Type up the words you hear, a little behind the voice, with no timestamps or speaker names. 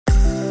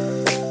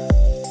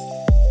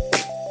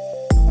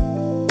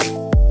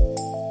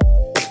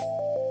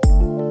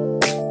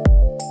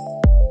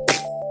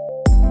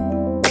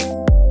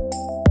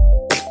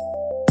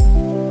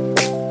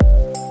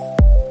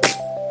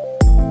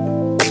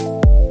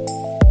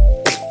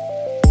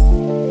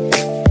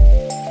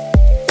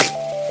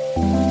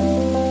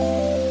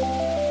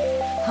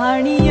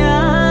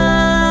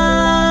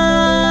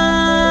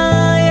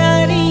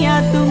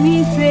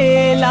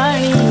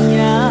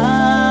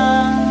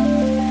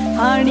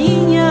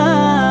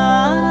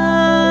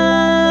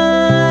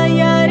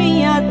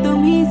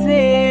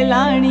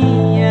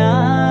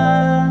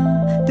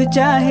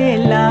चाहे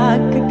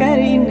लाख कर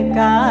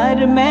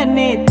इनकार,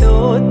 मैंने तो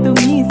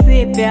तुम्ही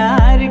से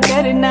प्यार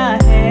करना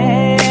है।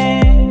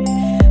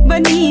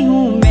 बनी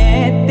हूँ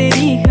मैं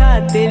तेरी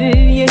खातिर,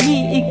 यही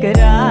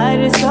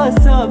इकरार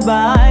 100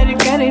 बार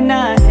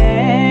करना है।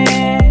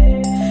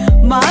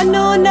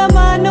 मानो न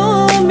मानो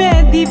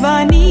मैं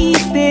दीवानी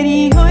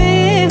तेरी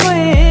होए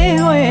होए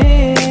होए।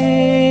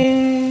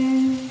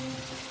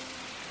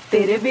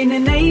 तेरे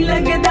बिन नहीं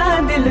लगदा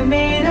दिल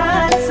मेरा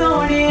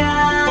सोनिया,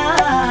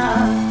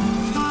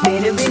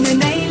 तेरे बिन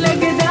नहीं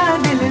लगदा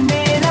दिल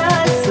मेरा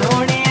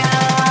सोनिया,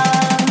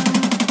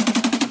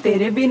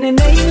 तेरे बिन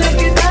नहीं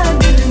लगदा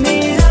दिल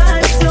मेरा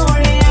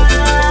सोनिया,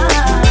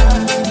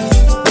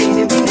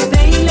 तेरे बिन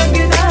नहीं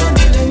लगदा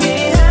दिल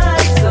मेरा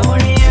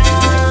सोनिया।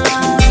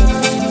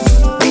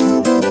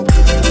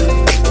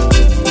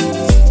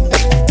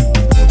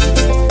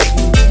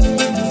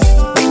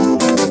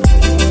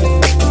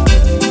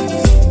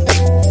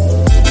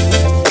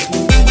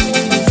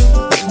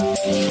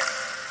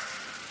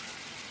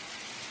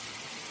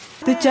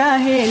 तू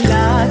चाहे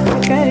लाख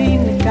कर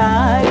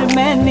इनकार,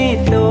 मैंने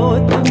तो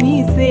तुम्ही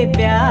से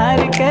प्यार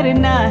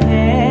करना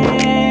है।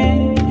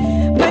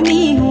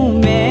 बनी हूँ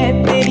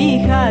मैं तेरी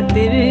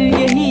खातिर,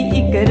 यही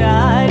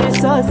इकरार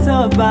 100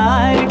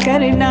 बार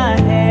करना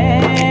है।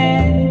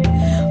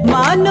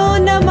 मानो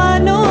न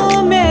मानो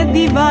मैं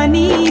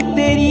दीवानी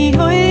तेरी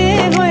होए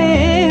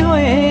होए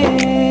होए।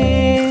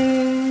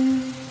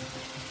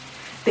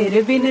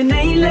 तेरे बिन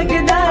नहीं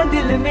लगदा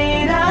दिल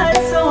मेरा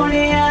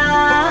सोनिया,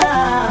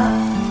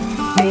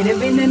 तेरे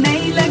बिन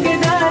नहीं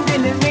लगदा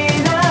दिल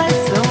मेरा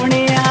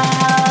सोनिया,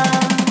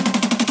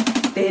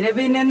 तेरे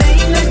बिन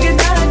नहीं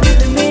लगदा दिल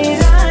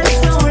मेरा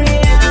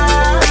सोनिया,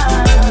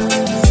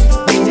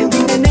 तेरे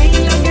बिन नहीं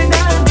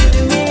लगदा दिल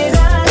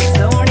मेरा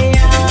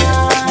सोनिया,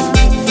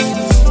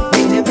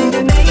 तेरे बिन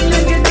नहीं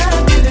लगदा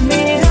दिल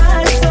मेरा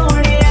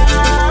सोनिया,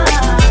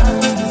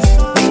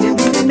 तेरे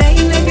बिन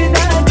नहीं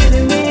लगदा दिल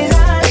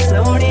मेरा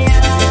सोनिया।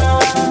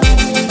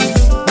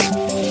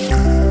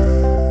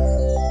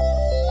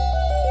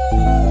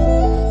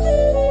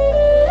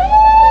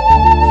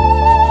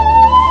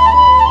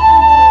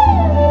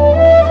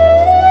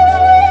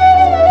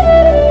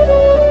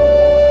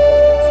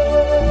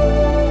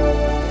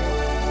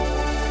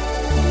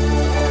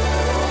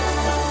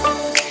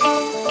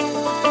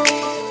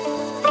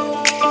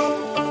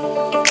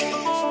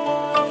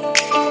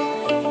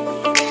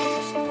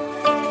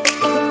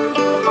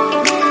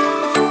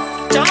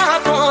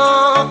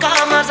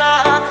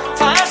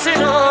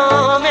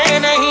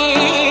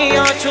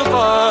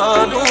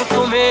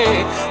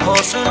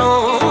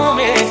 हौसलों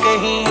में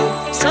कहीं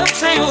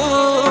सबसे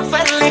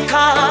ऊपर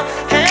लिखा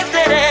है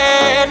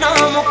तेरे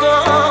नाम को,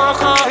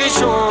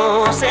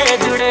 ख्वाहिशों से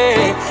जुड़े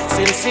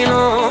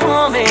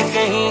सिलसिलों में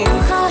कहीं।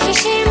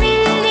 ख्वाहिशें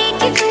मिलने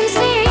की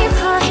तुमसे,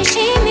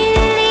 ख्वाहिशें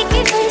मिलने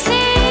की तुमसे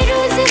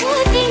रोज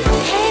होती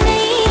है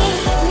नहीं।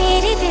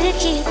 मेरे दिल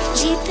की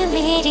जीत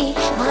मेरी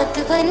बात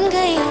बन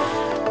गई।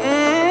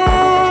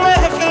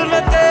 महफिल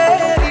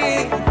तेरी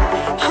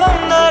हम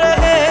न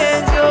रहे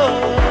जो,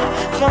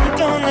 गम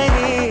तो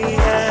नहीं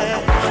है,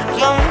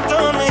 गम तो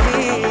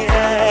नहीं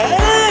है।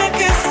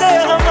 किससे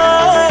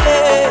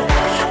हमारे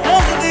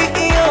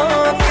नजदीकियों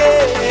के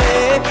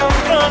कम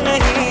तो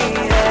नहीं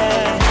है,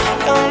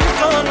 कम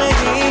तो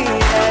नहीं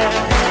है।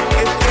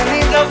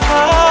 कितनी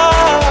दफा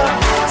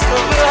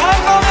सुबह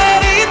को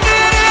मेरी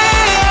तेरे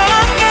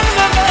आंगन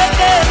में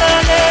बैठे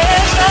मैंने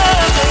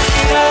शामिल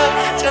किया।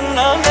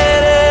 चन्ना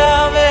मेरे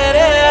आ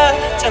मेरे आ,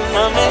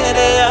 चन्ना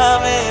मेरे आ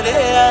मेरे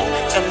आ,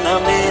 चन्ना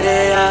मेरे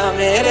आ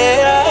मेरे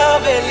आ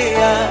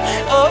बेलिया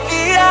ओ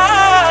पिया।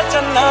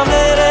 चन्ना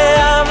मेरे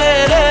आ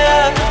मेरे आ,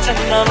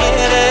 चन्ना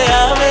मेरे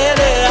आ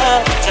मेरे आ,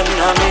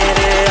 चन्ना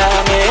मेरे आ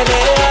मेरे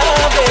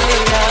आ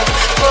बेलिया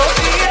ओ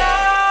पिया।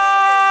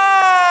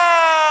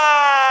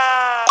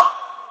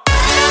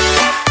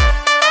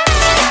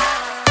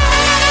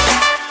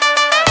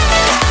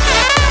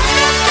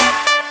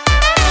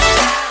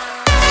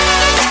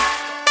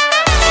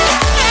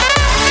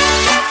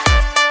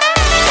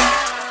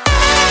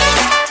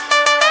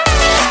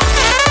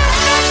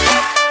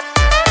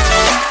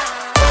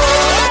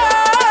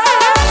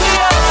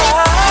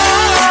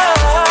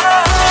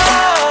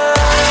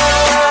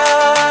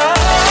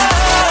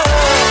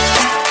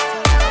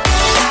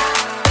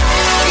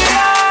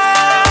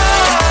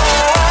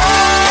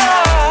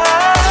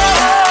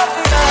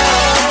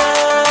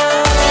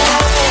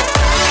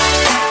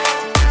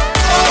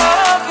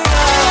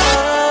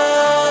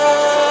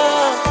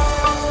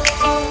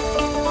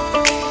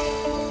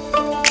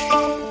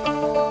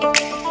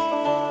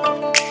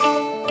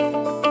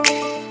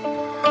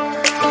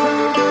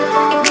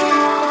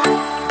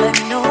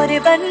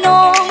 बनो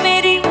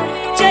मेरी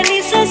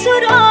चली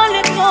ससुराल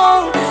को,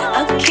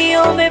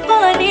 अखियों में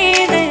पानी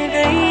दे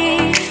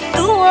गई।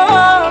 दुआ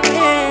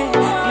में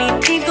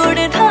मीठी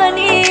गुड़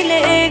धानी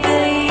ले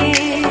गई।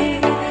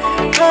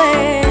 हाय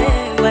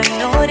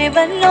बनो रे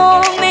बनो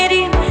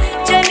मेरी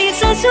चली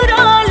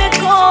ससुराल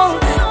को,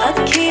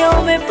 अखियों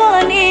में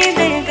पानी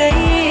दे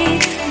गई।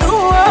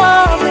 दुआ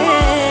में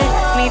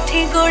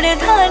मीठी गुड़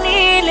धानी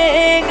ले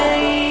गई।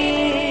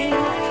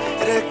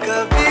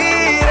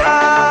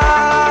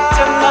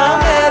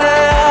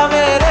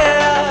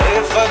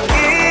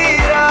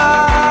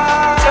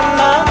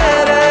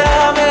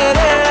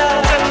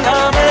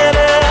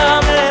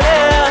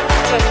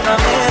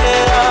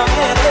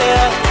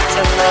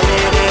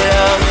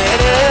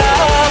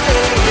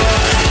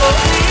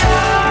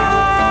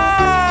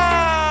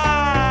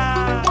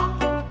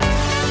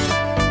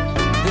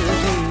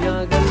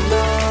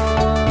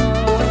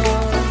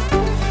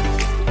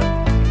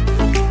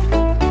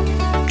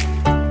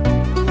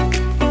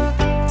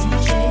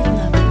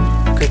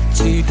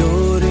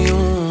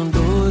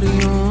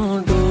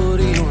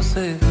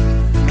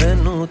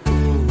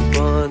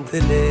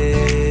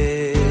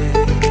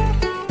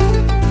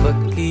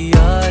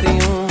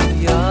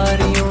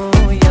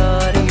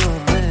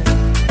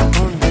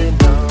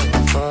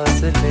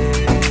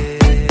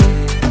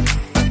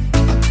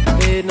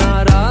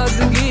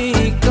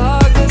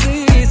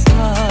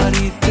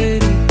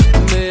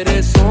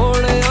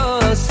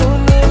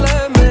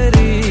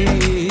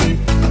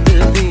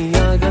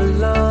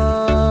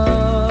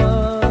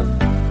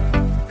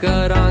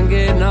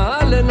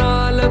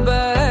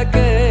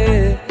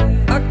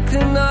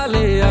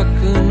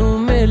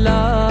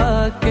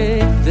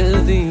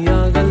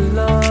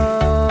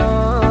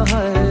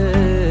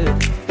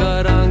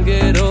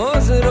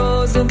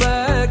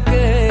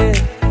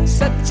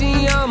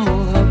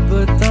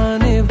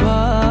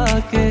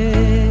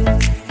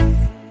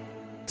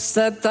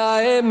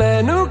 सताए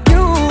मैनू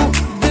क्यों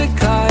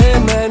दिखाए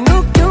मैनू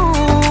क्यों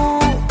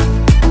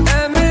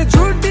एवें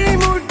झूठी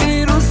मूठी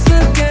रुस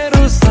के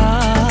रुसा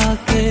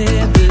के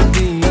दिल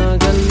दियां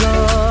गल्लां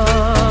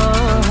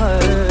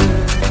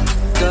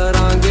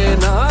करांगे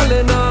नाल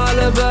नाल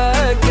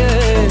बैठ के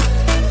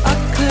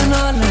अख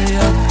नाल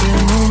अख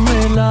नूं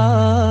मिला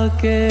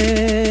के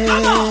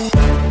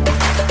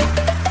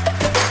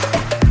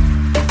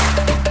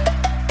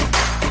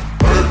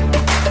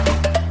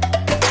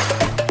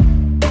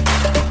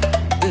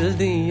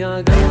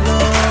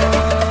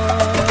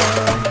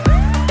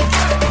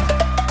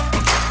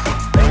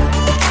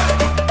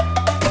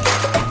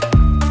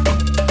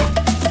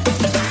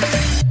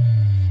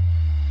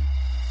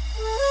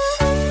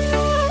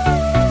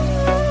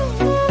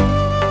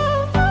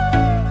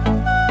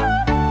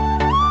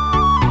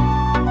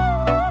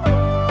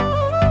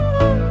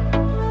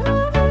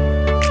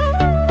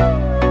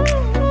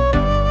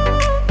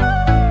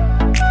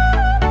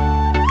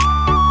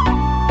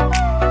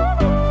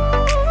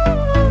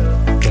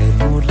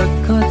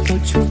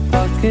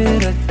छुपा के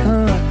रखा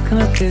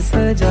आँखां ते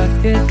सजा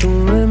के तू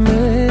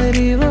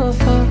मेरी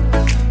वफा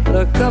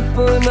रख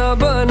अपना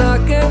बना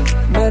के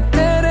मैं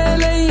तेरे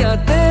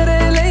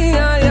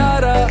लिया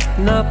यारा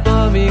ना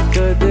पावी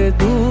कदे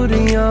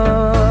दूरियां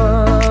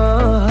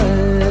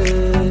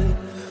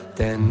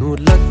तेनू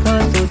लखा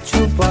तो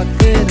छुपा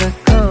के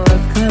रखा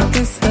आँखां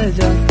ते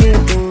सजा के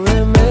तू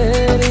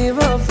मेरी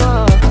वफा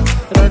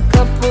रख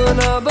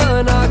अपना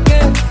बना के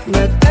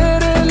मैं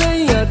तेरे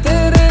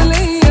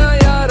लिया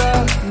यारा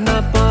ना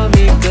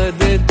पावी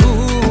कदे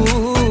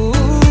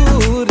दूरियां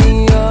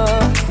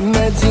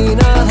मैं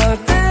जीना है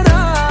तेरा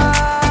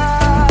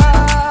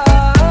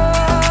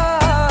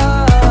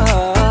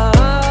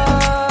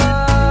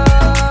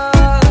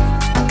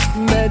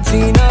मैं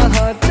जीना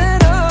है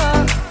तेरा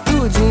तू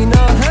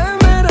जीना है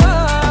मेरा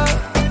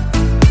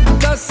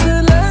दस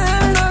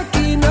लेना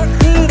की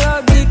नखरा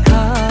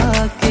दिखा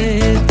के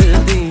दिल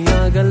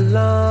दियां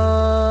गल्लां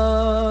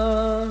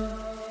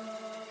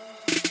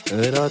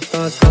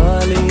रातां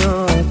कालियां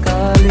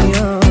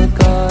कालियां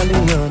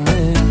कालियां ने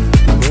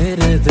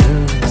मेरे दिल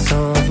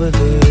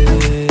सांवले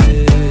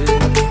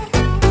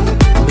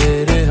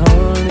मेरे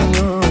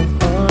हानियां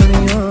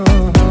हानियां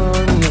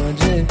हानियां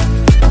जे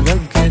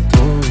लगे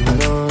तू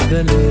ना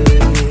गले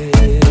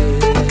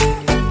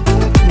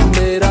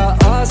मेरा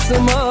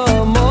आसमां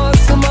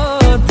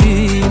मौसमां दी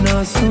ना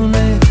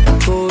सुने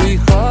कोई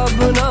ख्वाब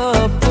ना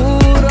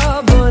पूरा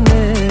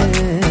बने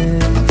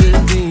दिल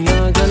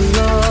दियां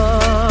गल्लां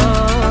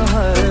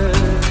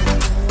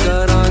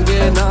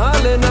करांगे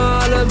नाल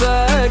नाल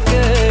बैठ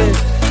के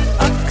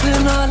अख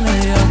नाल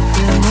अख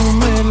नूं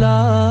मिला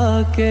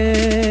के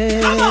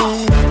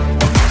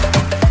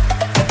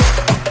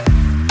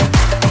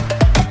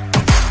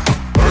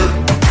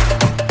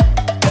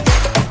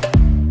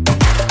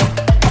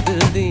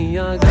दिल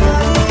दियां गल्लां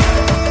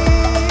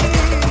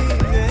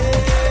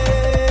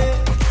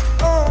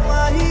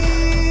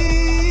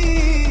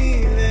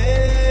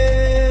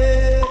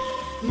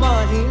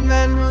माही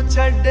मैनू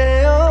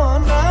छड्डियो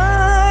ना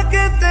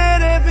कि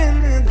तेरे बिन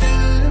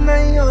दिल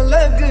नहीं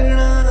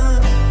लगना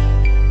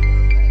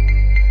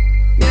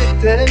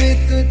जिथे भी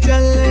तू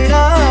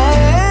चलना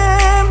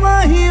है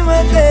माही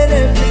मैं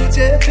तेरे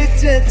पीछे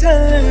पीछे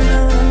चलना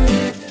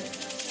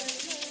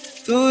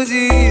तू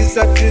जी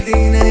सकती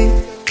नहीं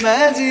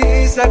मैं जी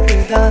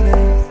सकता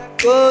नहीं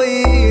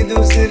कोई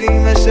दूसरी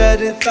मैं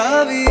शर्ता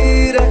भी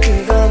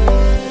रखता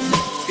नहीं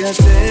क्या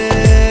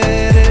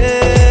तेरे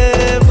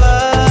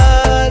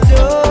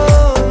बाजो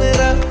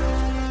मेरा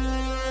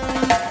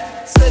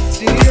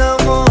सच्चिया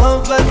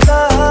मोहब्बत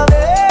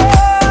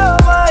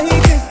माही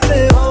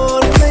कितने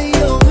और नहीं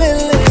हो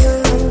मिलना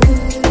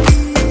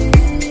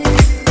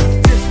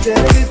जिथे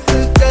भी तू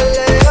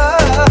चलेगा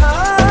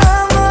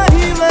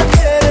माही मैं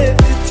तेरे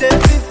पीछे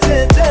पीछे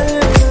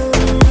चलना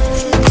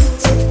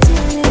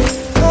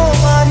ओ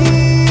माही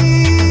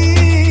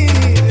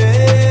रे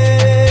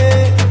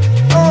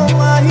ओ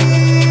माही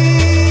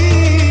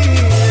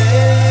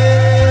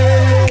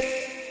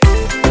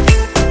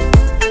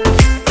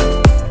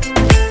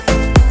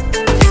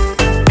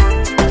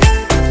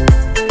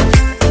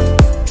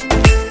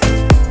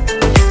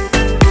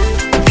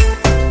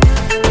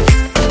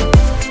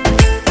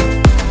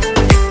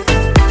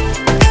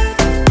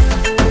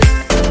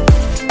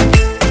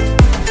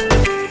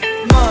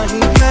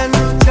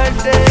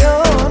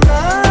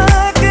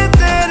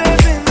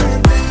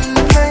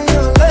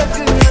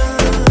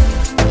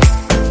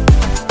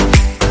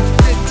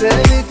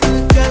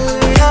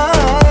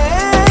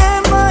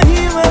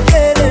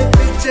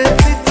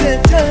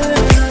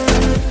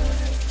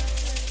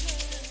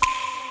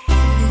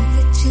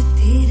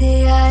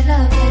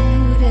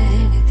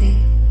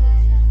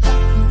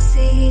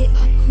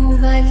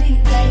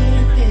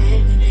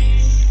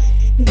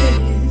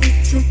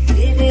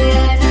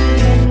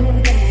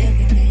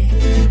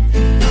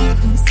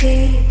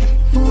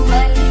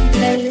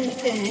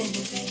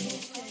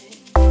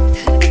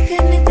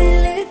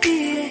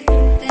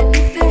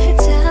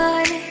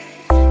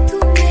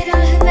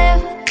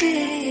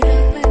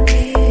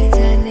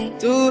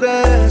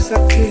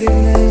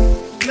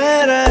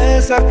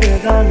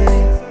सकदा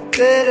नहीं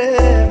तेरे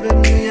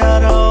बिन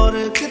यार और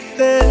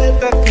किते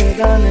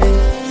तकदा नहीं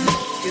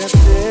क्या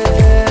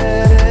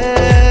तेरे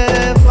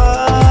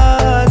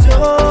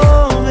बाजो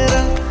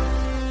मेरा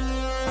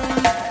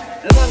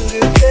रंग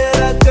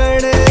तेरा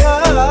चढ़या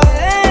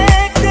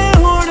कि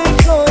हुण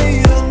कोई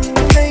रंग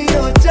नहीं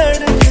हो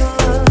चढ़ना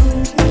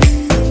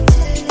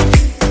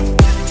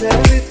तेरे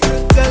विच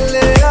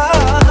चलिया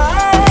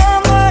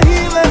माही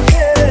मैं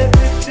तेरे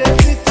पीछे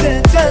पीछे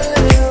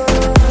चलिया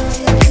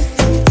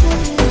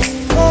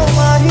ओ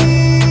माही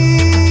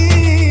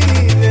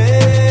वे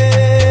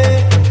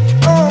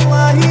ओ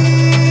माही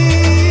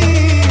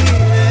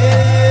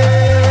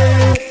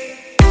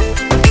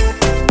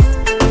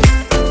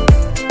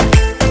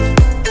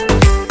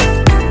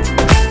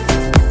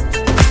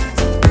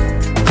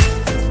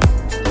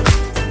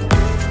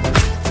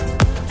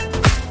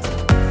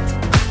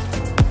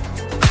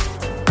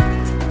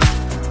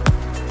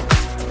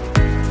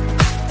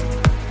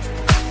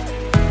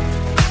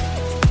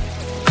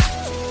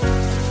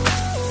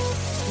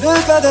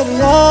दिल का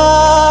दरिया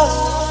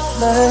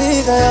बह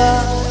ही गया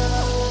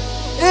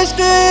इश्क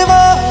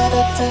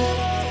इबादत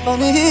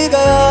बन ही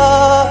गया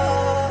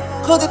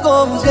खुद को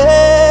मुझे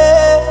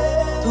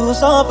तू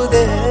सौंप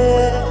दे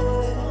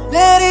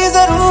मेरी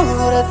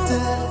जरूरत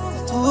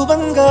तू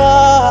बन गया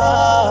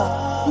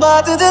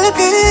बात दिल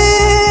की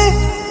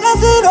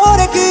नजरों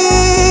की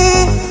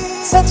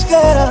सच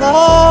कह रहा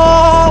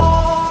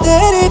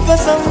तेरी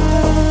कसम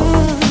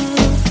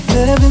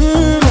तेरे बिन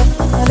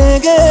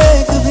लेंगे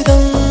कभी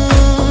दम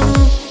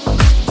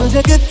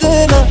तुझे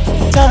कितना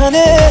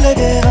चाहने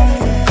लगे हम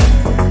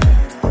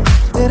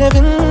तेरे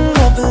बिन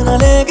अब न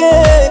लेंगे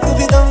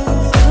कभी दम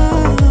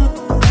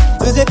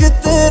तुझे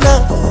कितना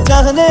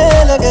चाहने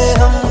लगे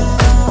हम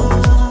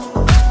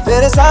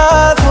तेरे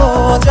साथ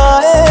हो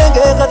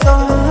जाएंगे खत्म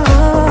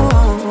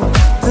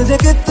तुझे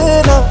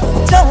कितना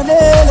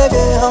चाहने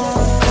लगे हम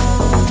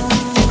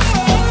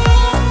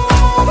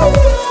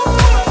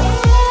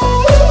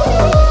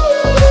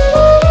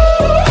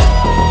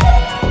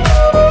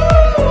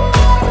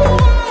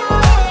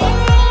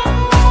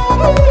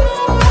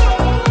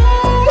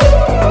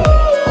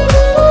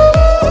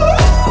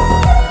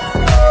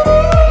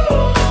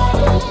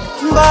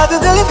बात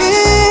दिल की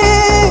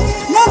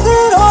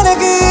नजरों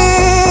की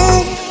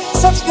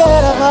सच कह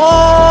रहा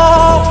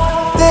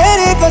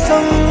तेरी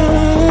कसम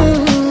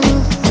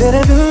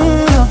तेरे बिन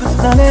अब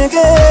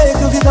चलेंगे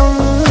कभी दम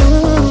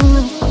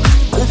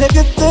तुझे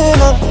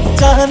कितना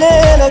चाहने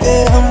लगे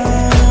हम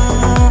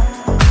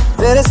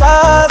तेरे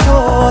साथ हो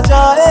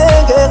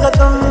जाएंगे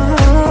खत्म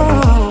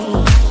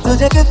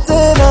तुझे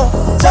कितना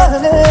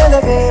चाहने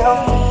लगे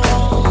हम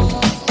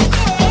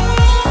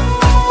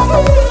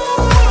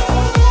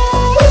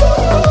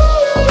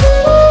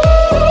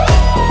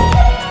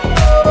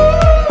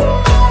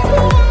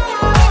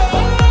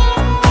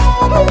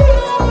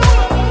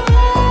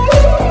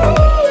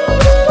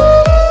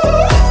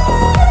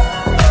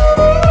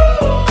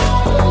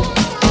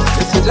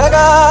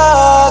लगा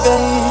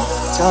गई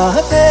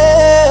चाहते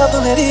अब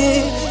मेरी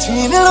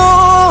छीन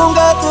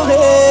लूंगा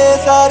तुम्हें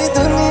सारी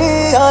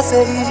दुनिया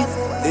से ही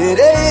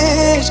तेरे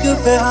इश्क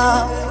पे हाँ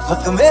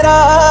हक मेरा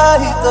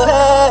ही तो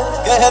है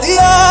कह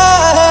दिया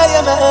है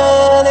ये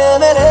मैंने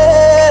मेरे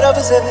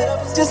रब से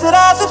जिस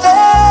रास्ते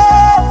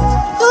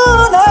तू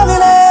ना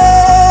मिले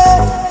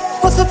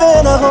उस पे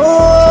न हो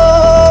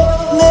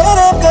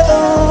मेरे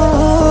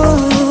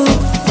कदम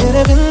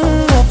तेरे बिन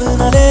अब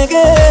न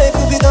लेंगे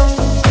कभी दम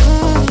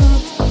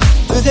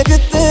तुझे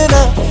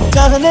कितना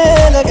चाहने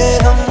लगे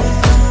हम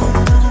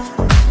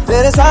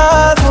तेरे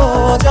साथ हो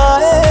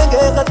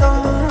जाएंगे खत्म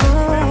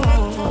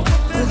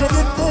तुझे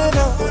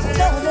कितना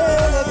चाहने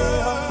लगे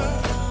हम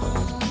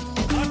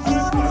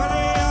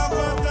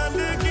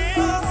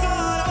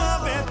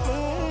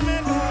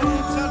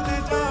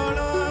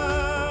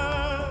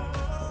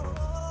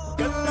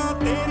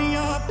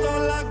तेरिया तो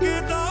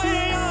लगदा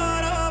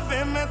यारा वे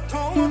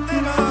मैथों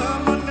तेरा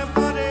मन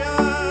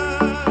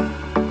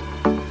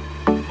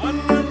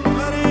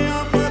भरिया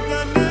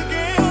बदल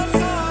गया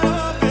सारा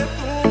वे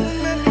तू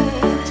मैनू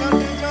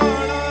छड्ड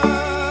जाना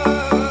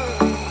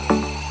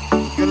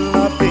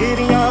गल्लां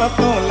तेरिया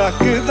तो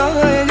लगदा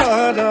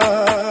यारा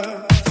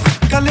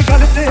गल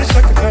गल ते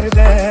शक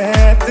करदा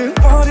तू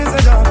और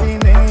जरा भी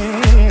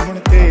नहीं हुण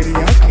तेरी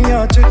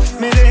अखियां च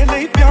मेरे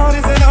लिए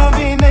प्यार जरा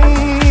भी नहीं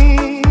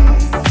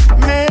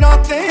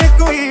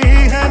कोई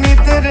है नी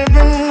तेरे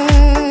बिन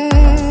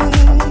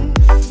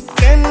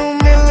तेनू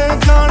मिल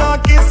जाना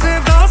किसे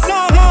दा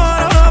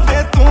सहारा वे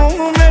तू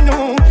मैनू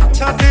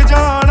छड्ड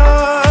जाना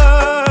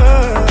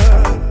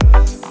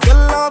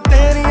गल्लां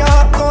तेरियां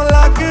तो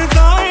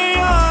लगदा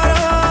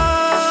यारा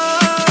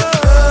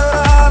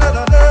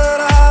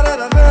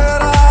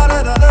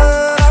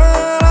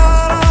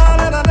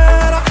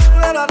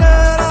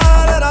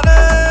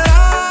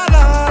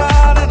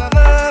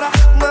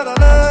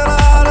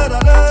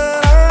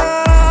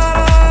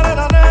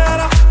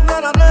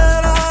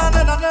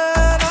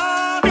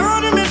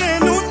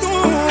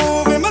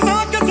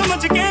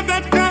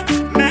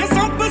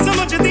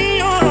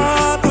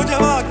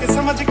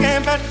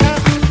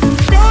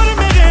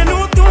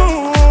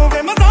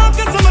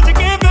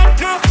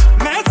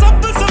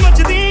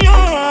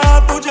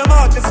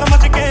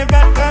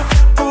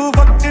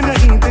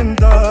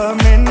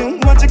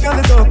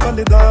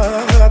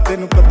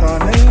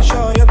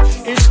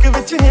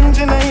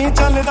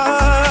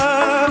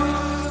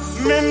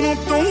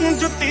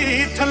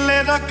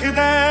रख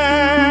दे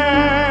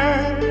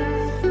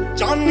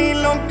चानी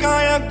लोकां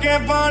अगे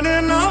बन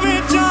ना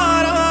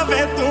विचारा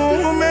वे तू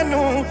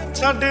मैनू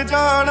छड्ड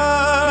जाना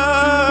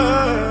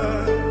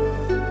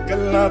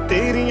गल्लां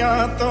तेरियां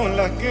तो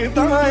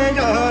लगदा है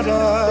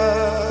यारा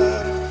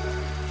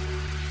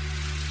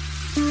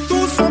तू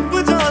सब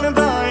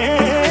जानदा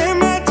है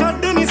मैं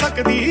छड्ड नहीं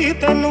सकदी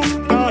तैनू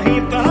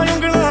ताहीं तां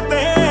उंगलां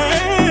ते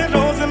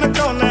रोज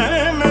नचाउना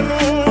मैनू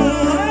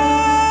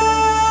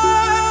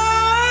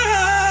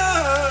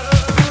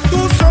तू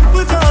सब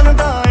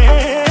जानदा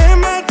है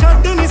मैं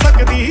छड्ड नहीं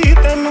सकदी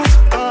तैनू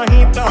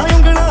ताहीं तां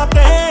उंगलां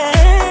ते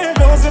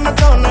रोज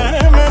नचाउना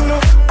मैनू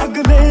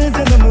अगले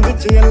जन्म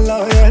विच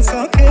अल्लाह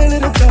ऐसा खेल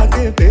रचा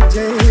के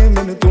भेजे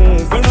मैनू तू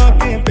बना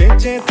के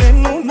भेजे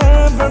तैनू मैं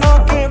बना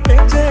के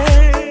भेजे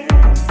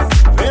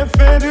वे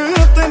फिर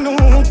तैनू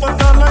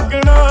पता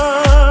लगना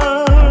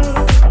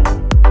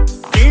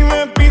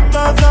किवें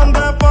पीता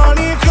जांदा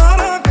पानी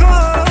खारा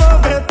खारा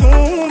वे तू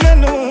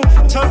मैनू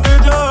छड्ड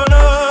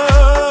जाना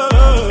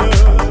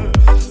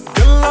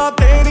गल्लां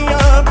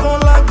तेरियां तो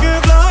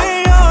लगदा है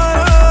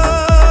यारा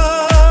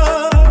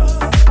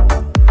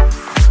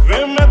वे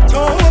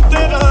मैथों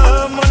तेरा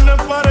मन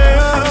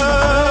भरिया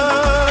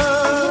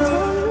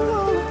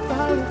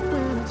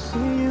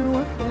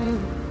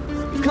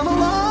Come a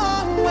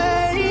long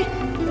way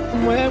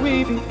from where we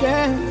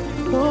began.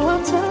 Oh,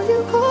 I'll tell you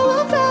all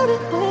about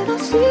it when I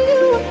see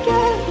you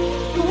again.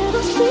 When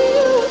I see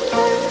you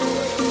again.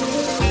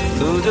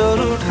 तू जो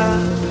रूठा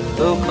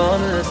तो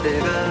कौन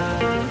हंसेगा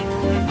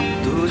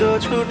तू जो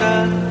छूटा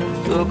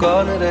तो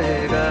कौन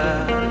रहेगा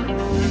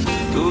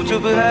तू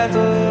चुप है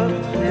तो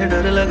ये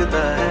डर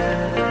लगता है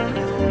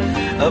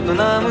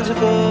अपना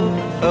मुझको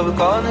अब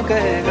कौन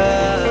कहेगा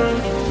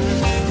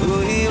तू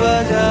ही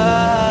वजह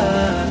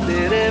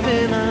तेरे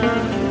बिना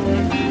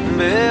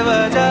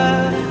बेवजह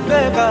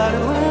बेकार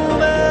हूँ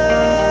मैं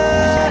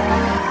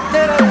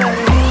तेरा यार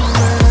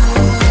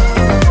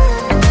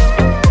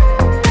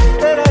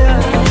तेरा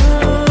यार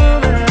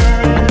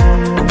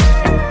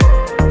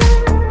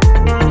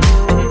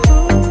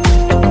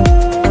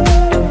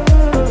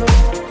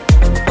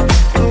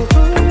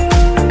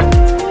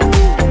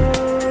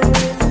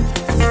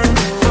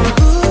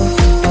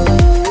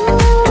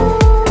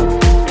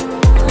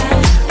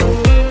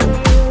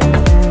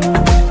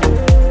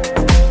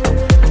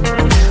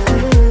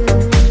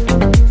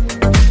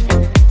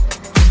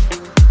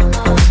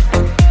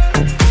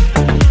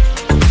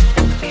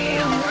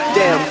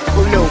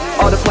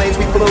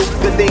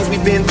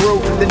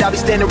Then I'll be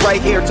standing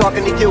right here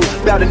talking to you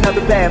about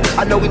another path.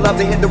 I know we love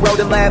to hit the road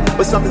and laugh,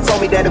 but something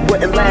told me that it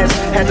wouldn't last.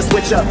 Had to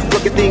switch up,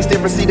 look at things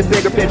different, see the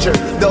bigger picture.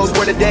 Those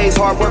were the days,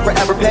 hard work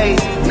forever pays.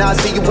 Now I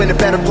see you in a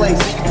better place.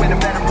 See you in a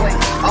better place.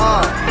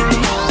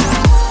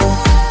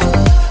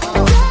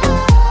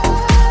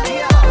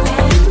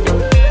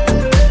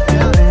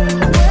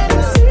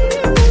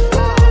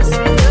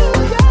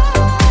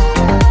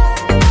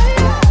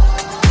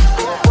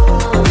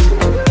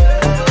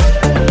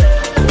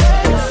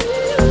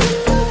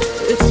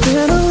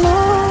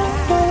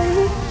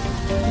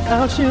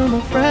 Without you,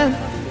 my friend,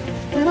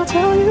 and I'll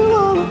tell you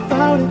all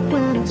about it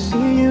when I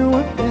see you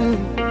again.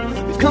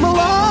 We've come a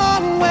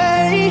long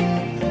way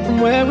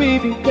from where we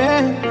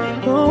began.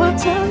 Oh, I'll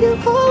tell you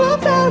all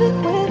about it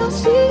when I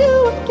see you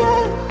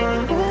again.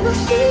 When I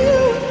see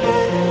you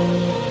again.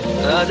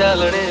 आजा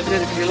लड़े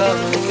फिर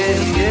खिलाने के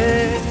लिए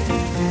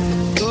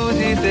तू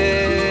जीते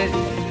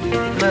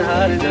मैं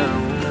हार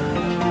जाऊं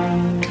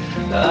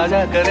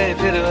आजा करे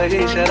फिर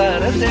वही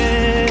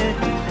शरारतें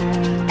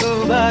तू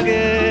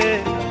भागे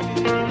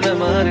मैं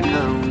मार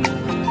खाऊं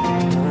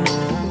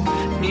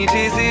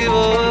मीठी सी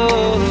वो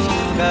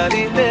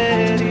गाली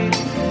तेरी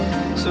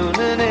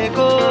सुनने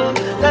को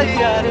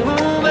तैयार हूँ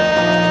मैं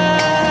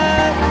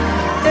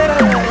तेरा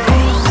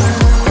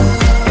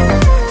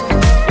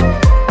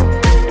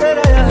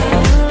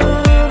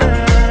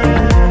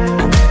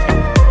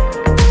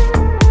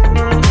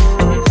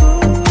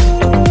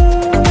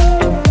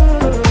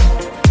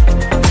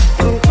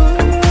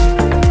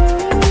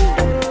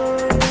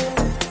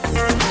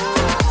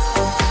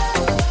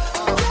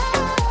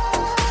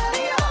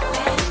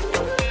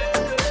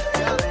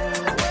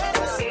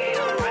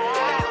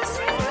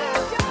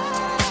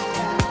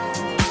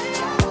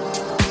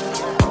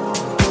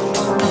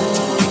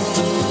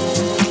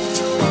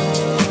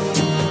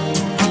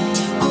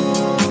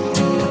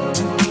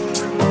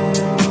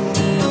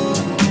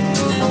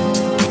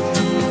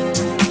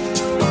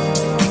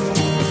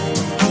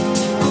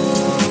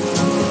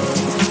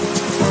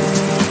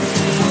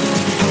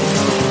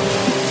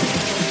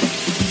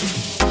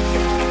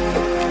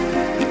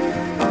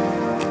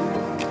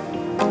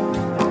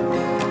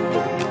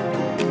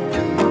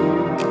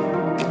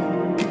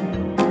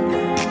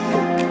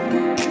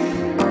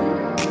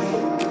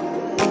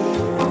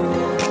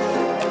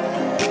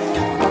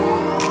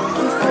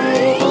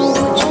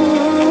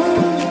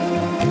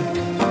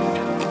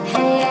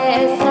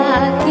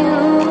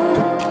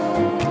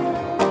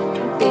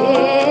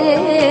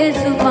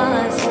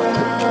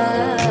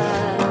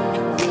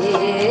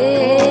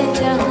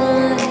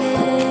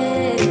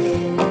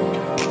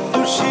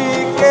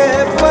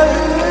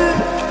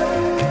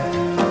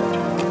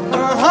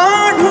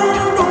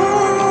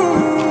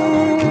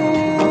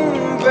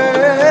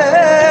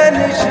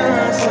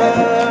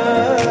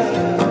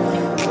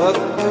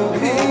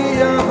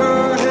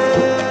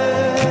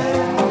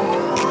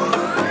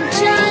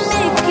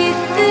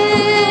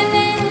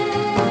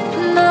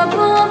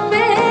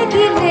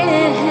गिले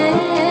हैं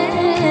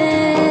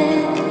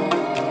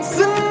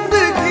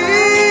जिंदगी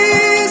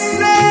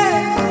से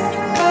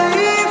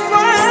कई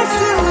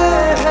फासले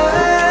हैं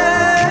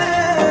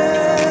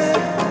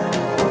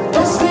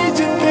बस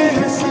जितने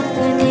हैं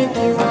सपने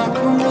की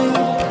आँखों में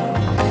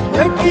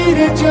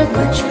लकीरें जब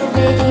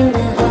छुए इन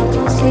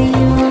हाथों से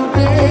यूं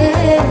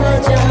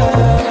बेवजह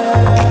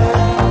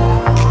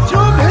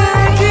जो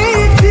भेजी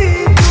थी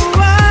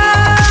दुआ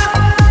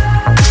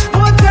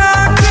वो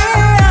जाके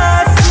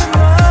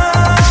आसमां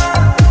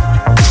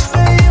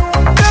से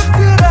यूं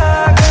टकरा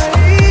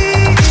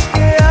गई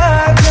कि आ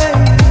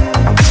गई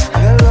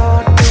है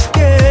लौट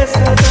के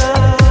सदा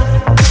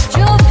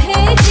जो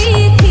भेजी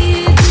थी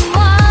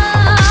दुआ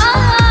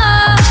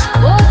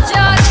वो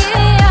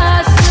जाके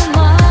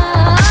आसमां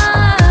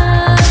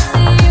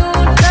से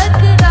यूं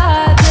टकरा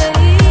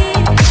गई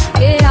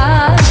कि आ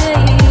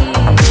गई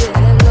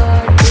है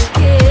लौट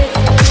के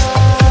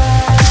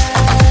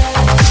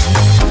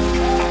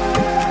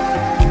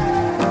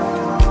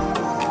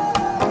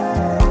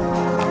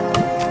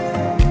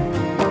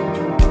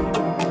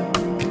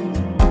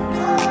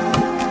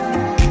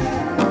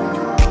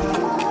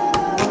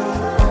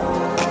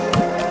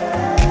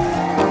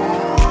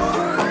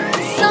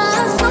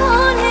सांसों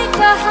ने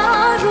कहा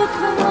रुख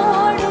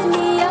मोड़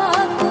लिया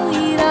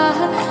कोई राह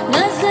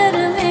नजर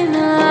में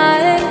न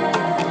आए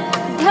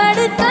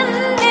धड़कन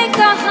ने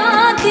कहा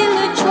दिल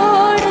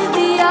छोड़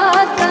दिया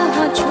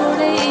कहाँ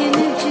छोड़े इन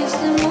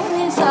जिस्मों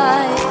में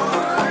साए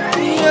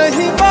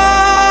यही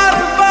बार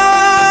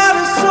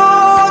बार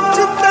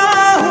सोचता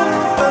हूँ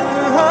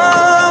तन्हा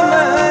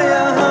मैं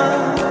यहाँ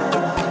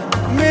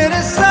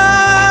मेरे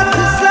साथ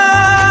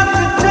साथ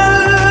चल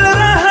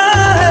रहा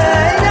है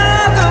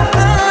यादों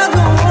का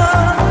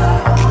धुआं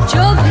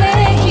जो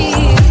भेजी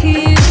थी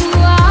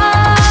दुआ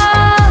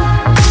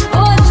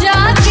वो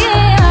जाके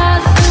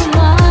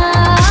आसमां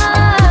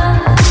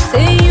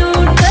से यूं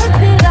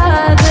टकरा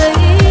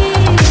गई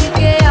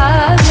कि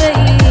आ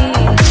गई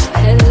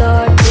है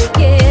लौट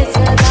के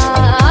सदा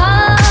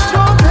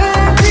जो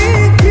भेजी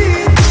थी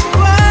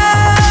दुआ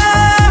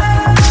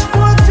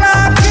वो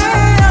जाके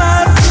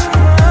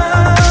आसमां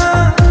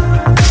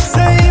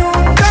से यूं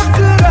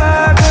टकरा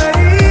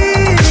गई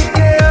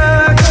कि आ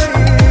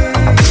गई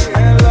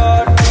है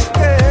लौट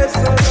के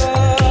सदा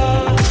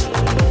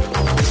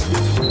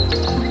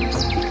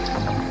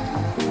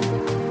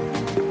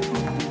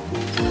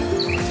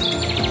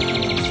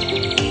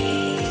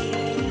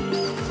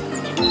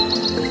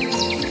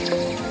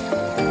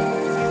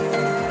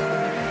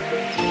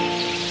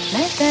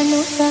मैं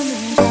तैनू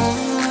समझा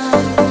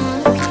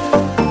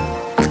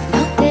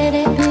ना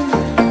तेरे बिना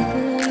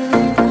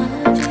लगदा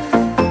जी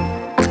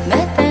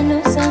मैं तैनू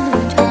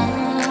समझा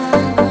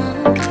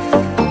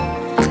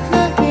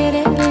ना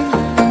तेरे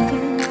बिना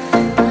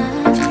लगदा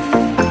जी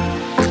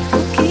तू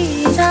की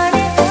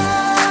जाने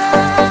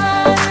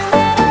प्यार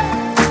मेरा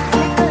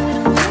मैं करूँ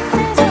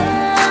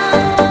इंतजार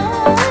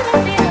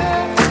तेरा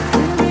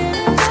तू दिल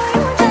को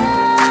यूं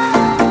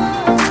जाने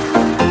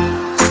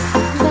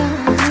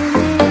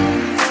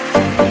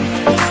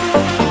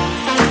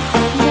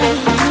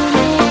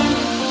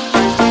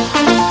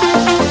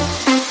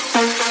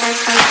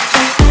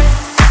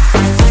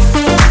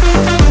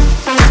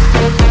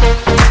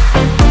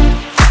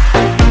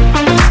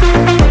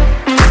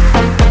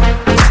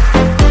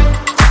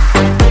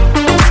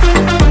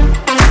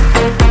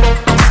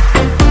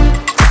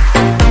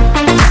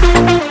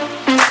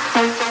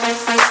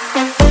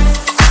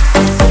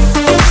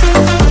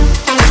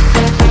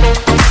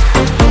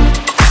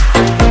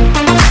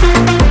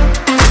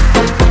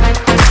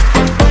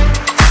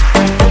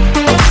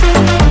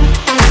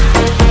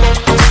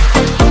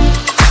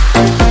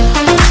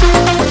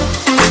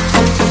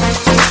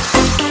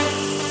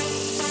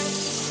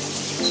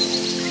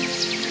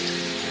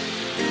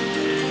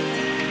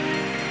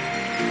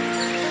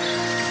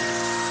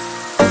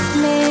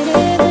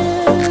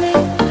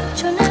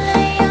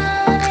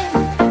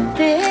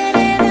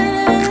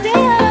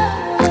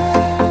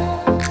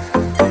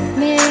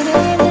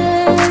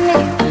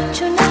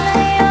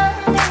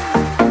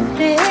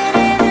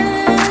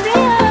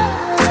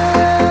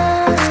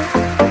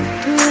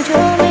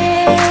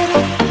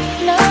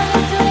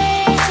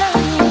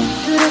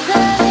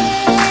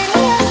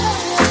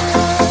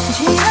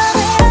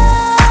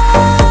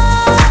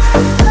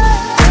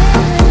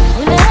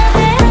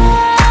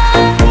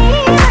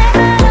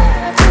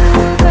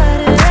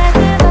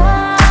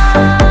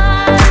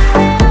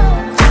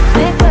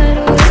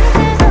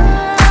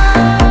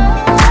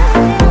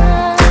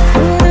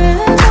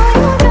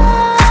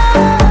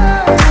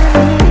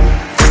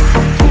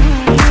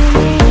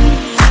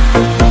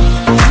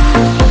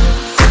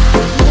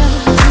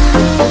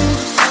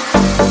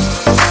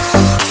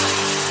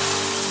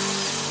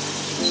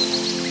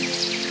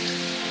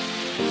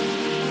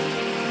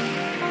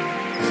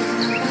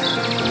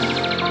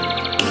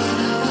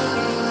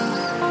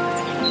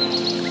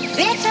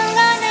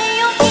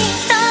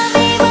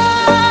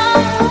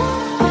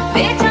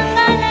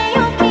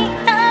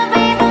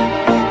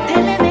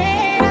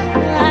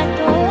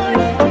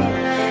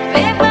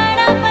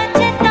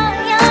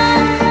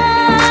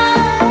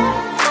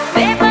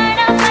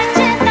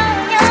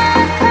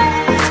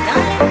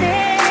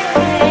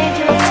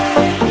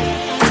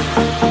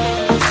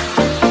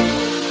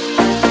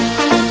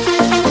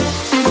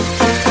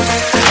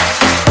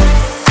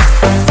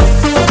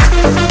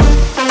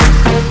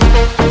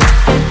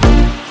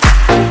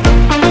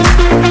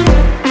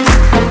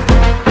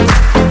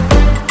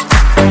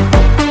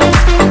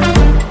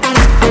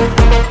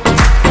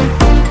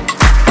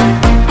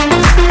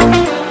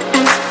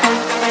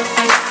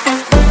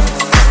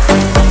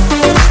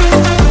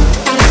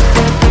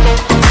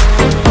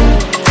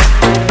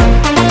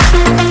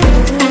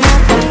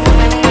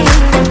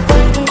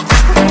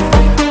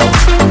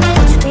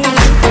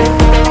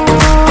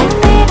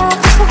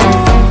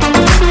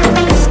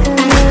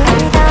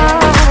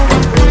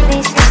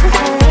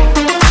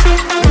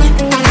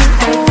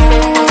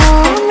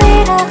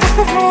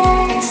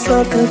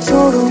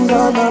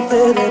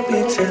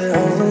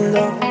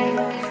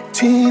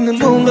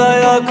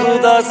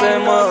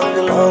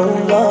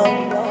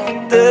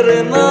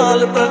तेरे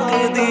नाल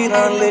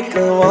तकदीरां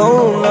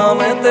लिखवाऊंगा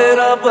मैं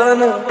तेरा बन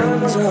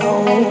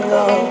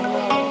जाऊंगा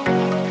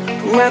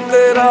मैं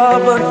तेरा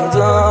बन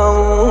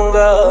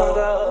जाऊंगा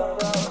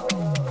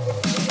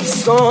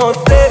सो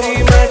तेरी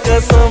मैं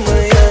कसम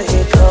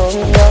यही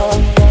खाऊंगा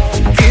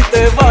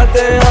कीते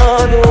वादे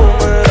आनू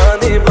मरा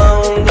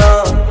निभाऊंगा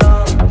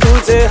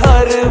तुझे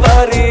हर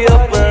बारी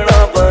अपना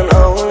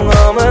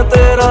बनाऊंगा मैं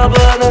तेरा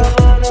बन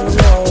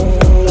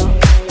जाऊंगा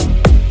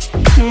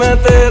मैं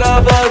तेरा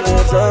बन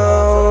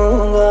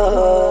जाऊंगा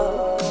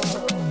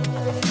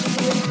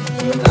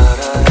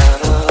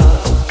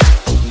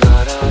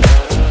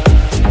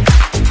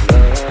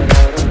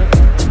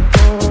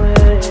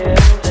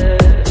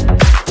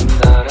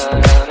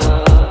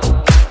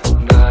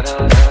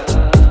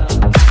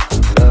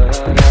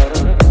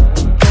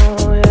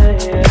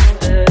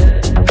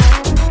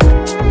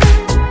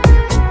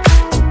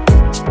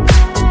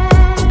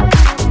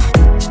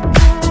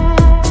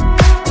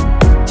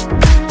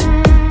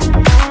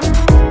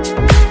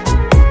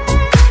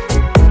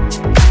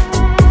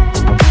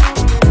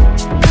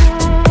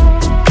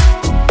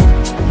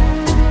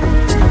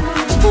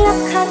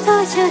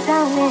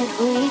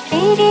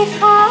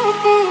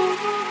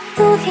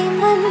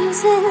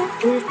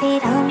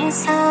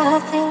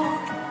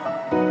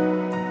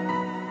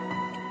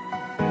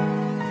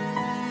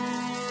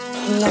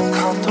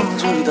लखां तो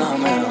जुदा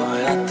मैं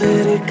होया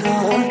तेरे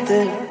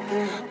खातिर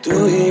तू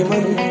ही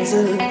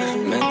मंजिल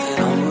मैं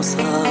तेरा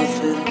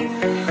मुसाफिर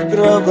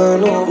रब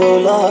नू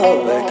बोला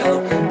बैठा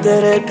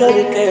तेरे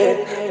करके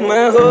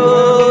मैं हो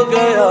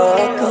गया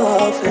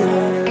काफिर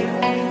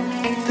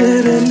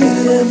तेरे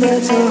लिए मैं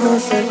जहाँ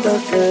से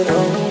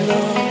टकराऊंगा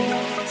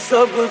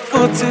सब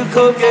कुछ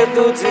खो के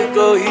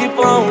तुझको ही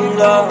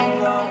पाऊंगा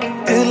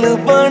दिल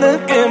बन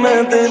के मैं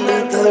दिल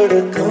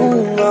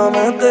धड़काऊंगा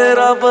मैं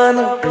तेरा बन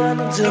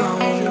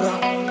जाऊंगा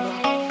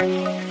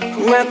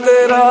मैं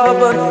तेरा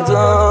बन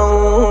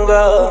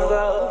जाऊंगा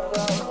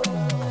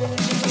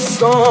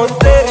सो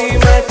तेरी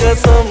मैं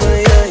कसम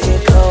यही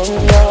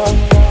खाऊंगा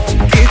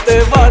कीते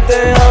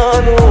वादे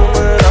आनू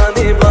मरा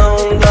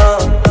निभाऊंगा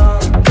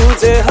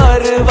तुझे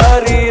हर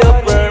बारी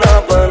अपना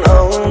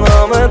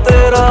बनाऊंगा मैं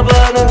तेरा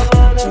बन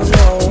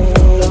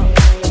जाऊंगा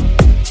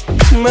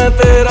मैं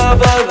तेरा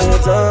बन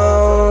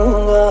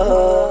जाऊंगा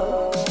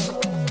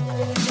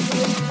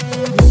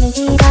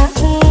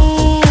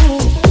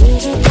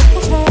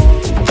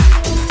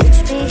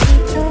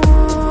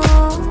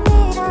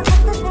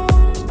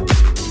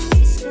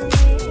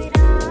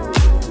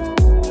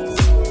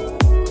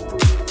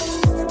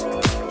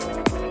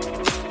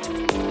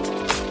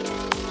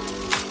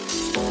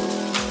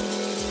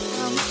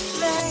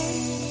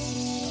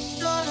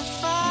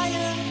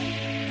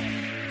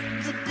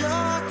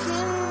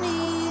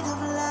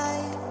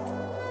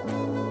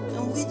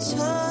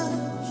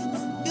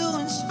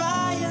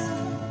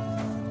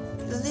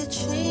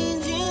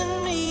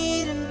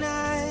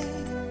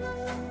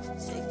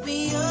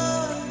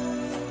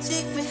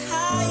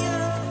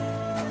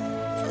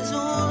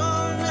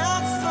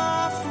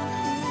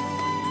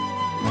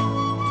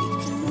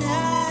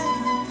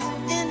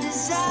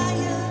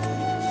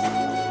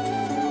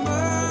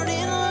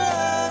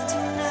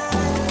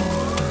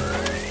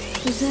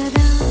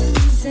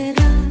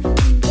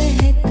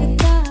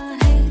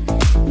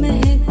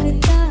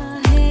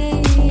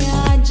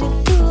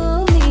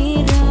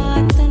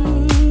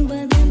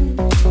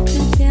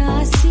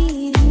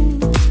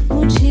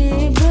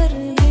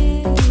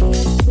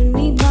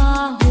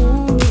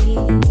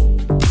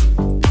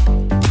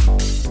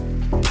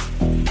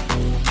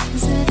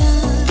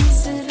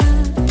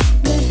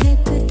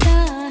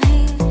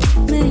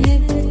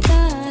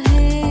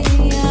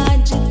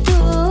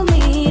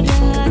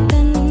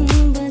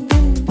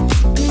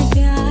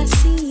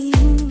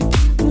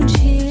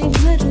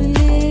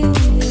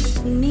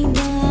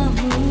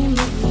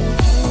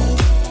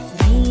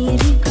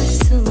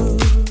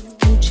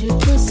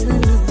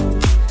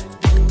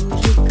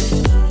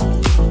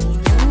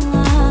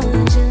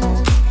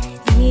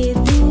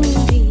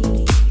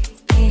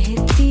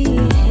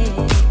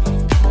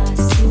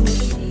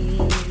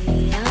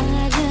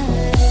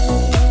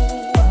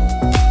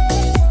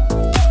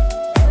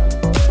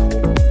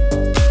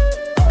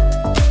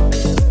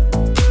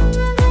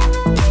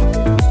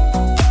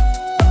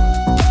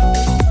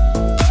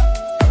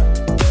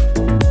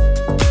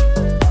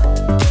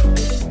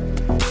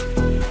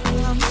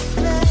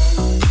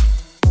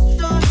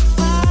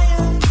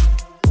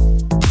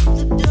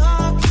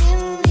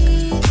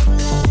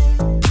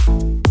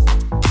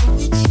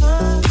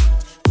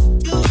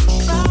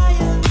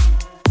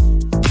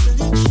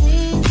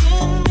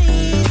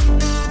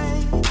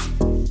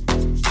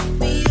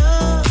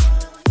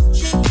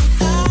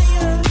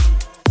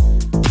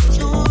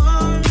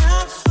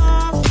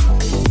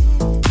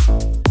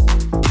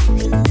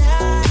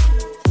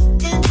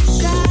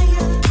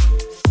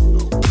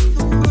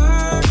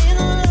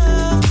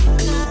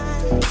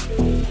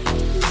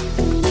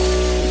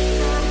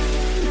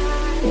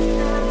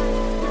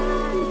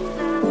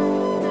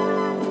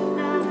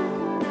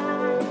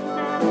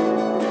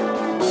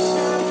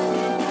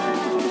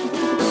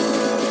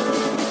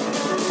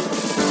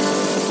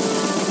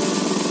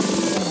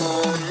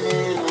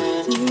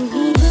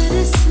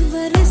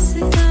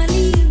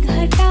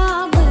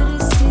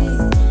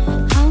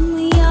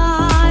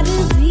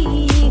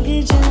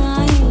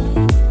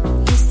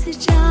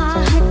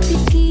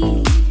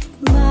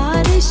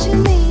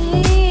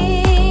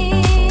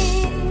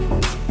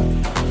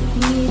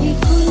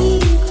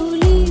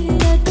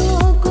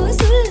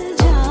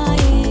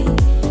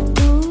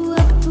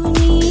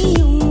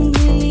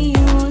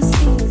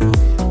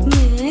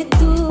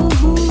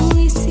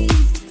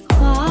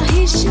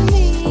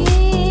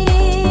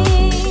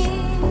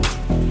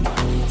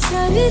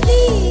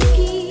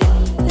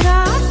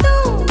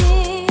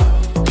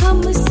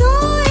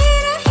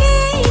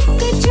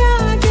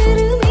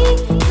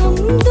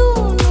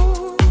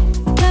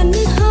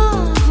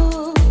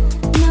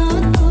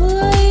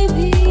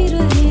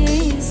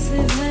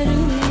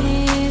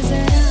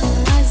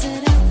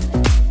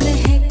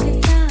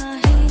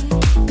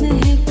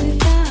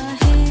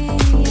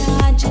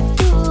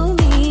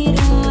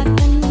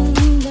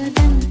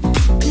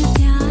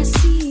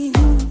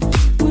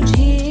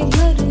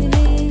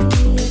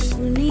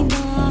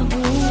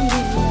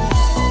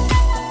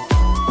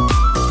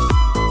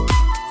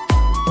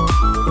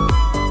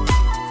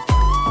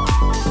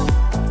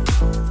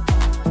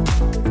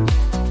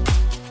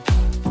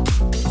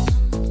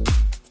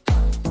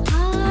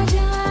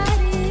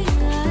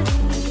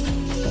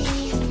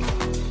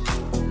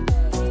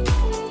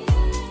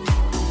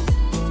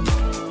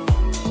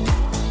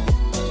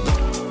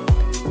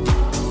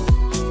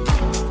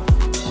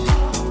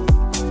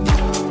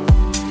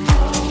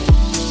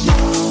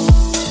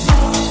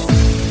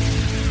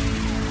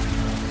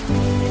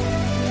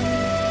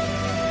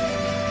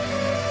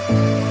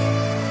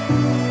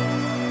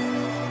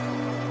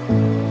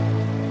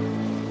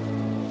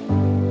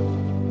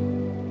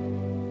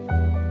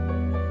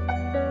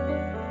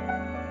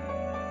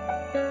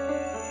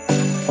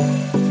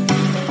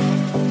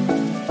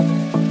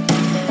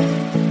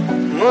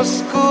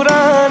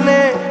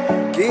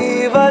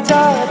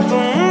वजह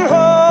तुम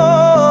हो,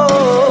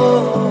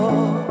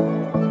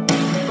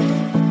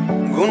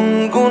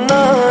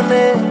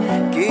 गुनगुनाने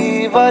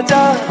की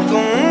वजह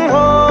तुम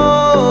हो।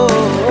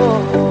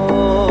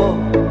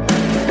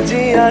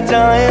 जिया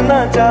जाए ना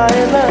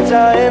जाए ना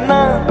जाए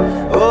ना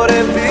और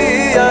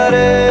पिया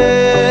रे,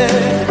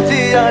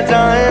 जिया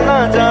जाए ना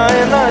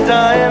जाए ना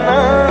जाए ना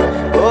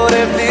और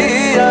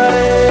पिया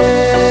रे।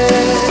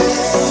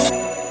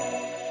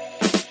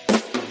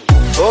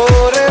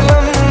 और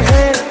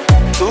लम्हे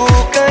तू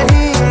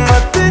कहीं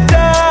मत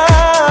जा,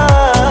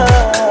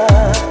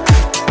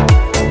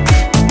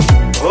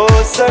 हो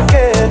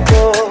सके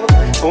तो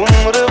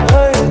उम्र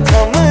भर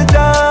थम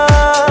जा।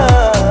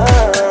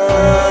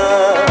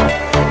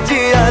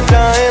 जिया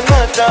जाए ना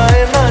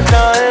जाए ना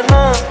जाए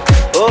ना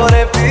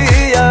और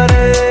पिया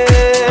रे,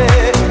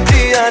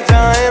 जिया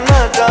जाए ना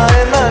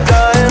जाए ना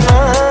जाए ना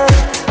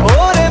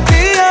और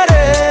पिया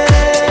रे,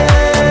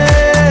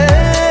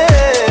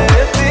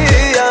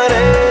 पिया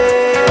रे।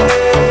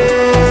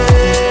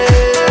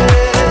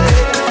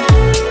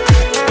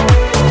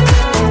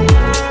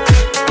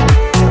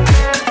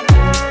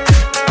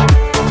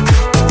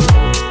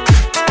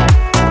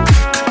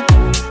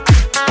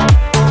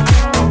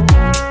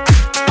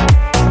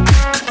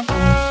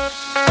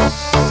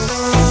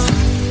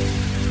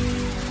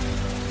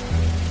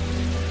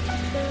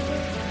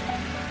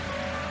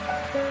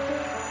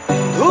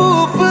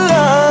 धूप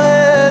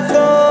आए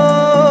तो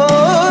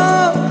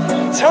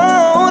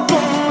छाँव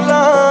तुम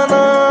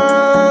लाना,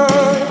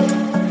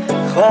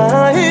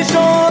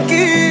 ख्वाहिशों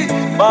की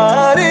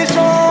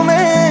बारिशों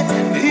में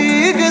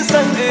भीग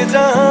संग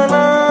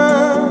जाना।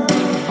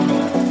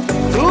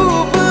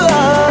 धूप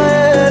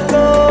आए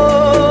तो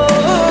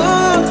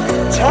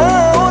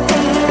छाँव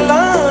तुम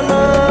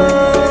लाना,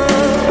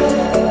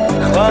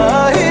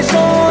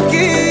 ख्वाहिशों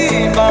की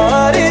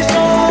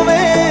बारिशों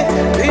में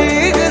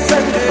भीग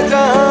संग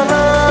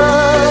जाना।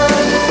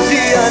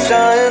 जिया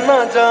जाए ना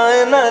जाए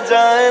ना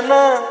जाए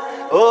ना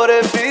और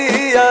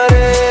पिया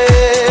रे,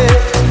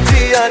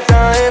 जिया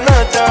जाए ना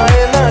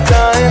जाए ना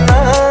जाए ना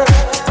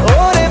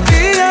और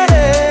पिया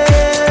रे,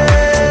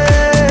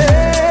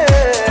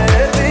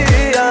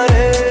 पिया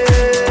रे।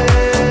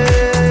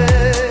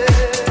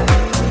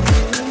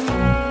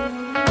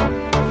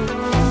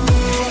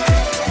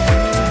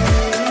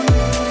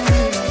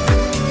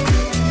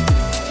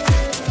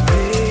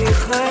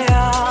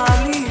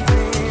 बेख्याली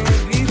में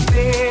भी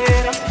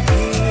तेरा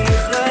ही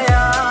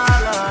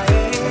ख्याल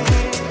आए,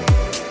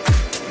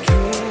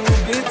 क्यों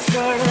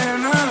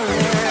बिछड़ना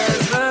है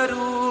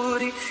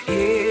जरूरी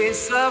ये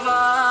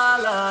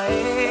सवाल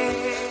आए।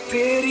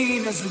 तेरी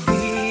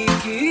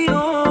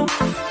नजदीकियों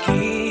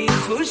की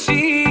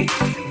खुशी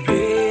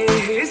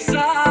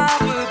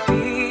बेहिसाब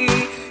थी,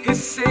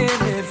 हिस्से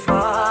में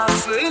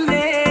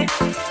फासले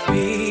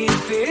भी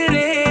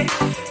तेरे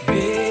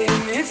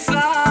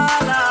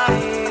बेमिसाल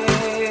आए।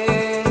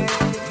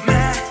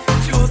 मैं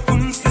जो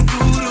तुमसे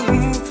दूर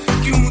हूँ,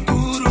 क्यों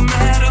दूर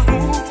मैं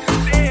रहूँ,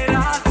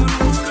 तेरा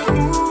जरूर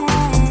हूँ।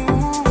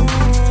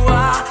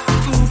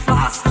 तू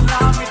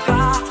फासला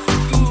मिटा,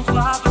 तू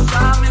ख्वाब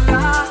सा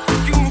मिला,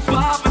 क्यों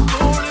ख्वाब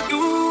तोड़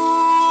दूँ।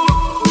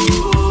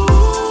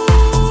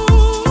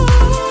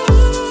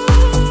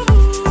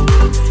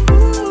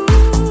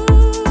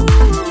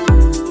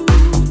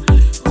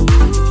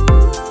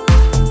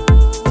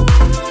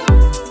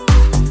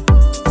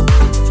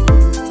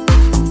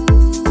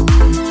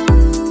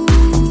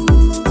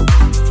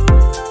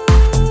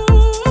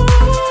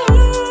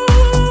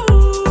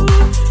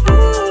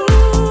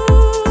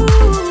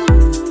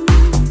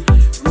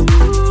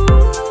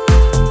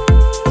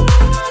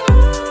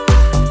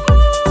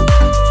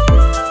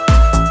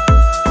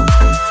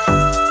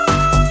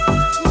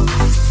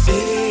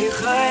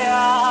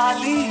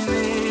 बेख्याली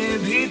में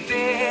भी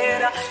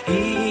तेरा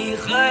ही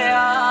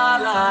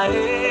ख्याल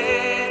आए,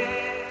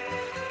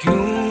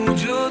 क्यों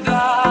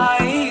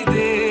जुदाई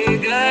दे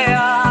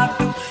गया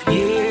तू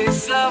ये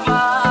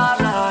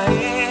सवाल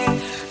आए।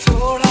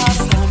 थोड़ा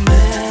सा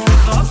मैं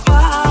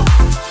खफा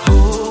हो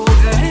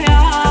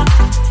गया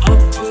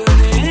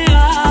अपने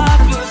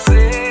आप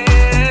से,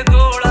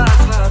 थोड़ा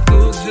सा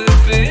तुझ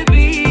पे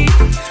भी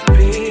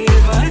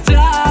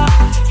बेवजह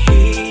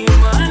ही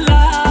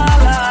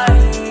मलाल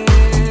आए।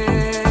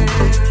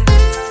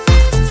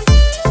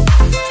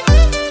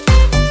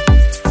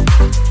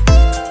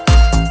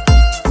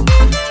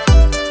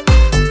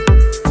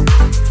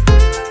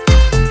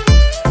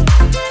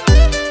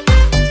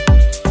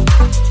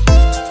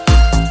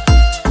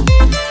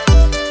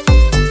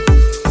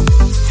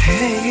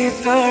 है ये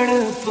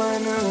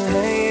तड़पन,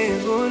 है ये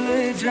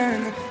उलझन,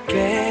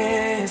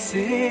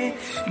 कैसे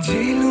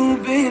जी लूं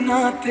बिना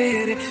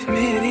तेरे।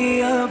 मेरी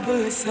अब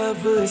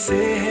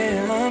सबसे है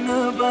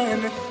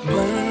अनबन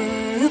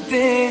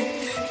बनते,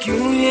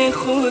 क्यों ये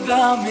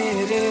खुदा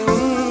मेरे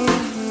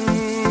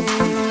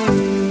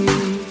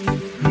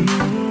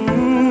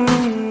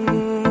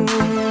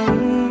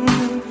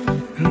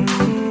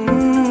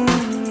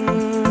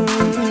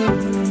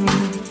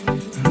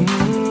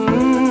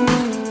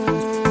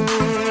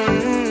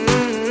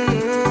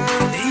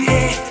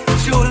ये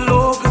जो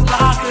लोग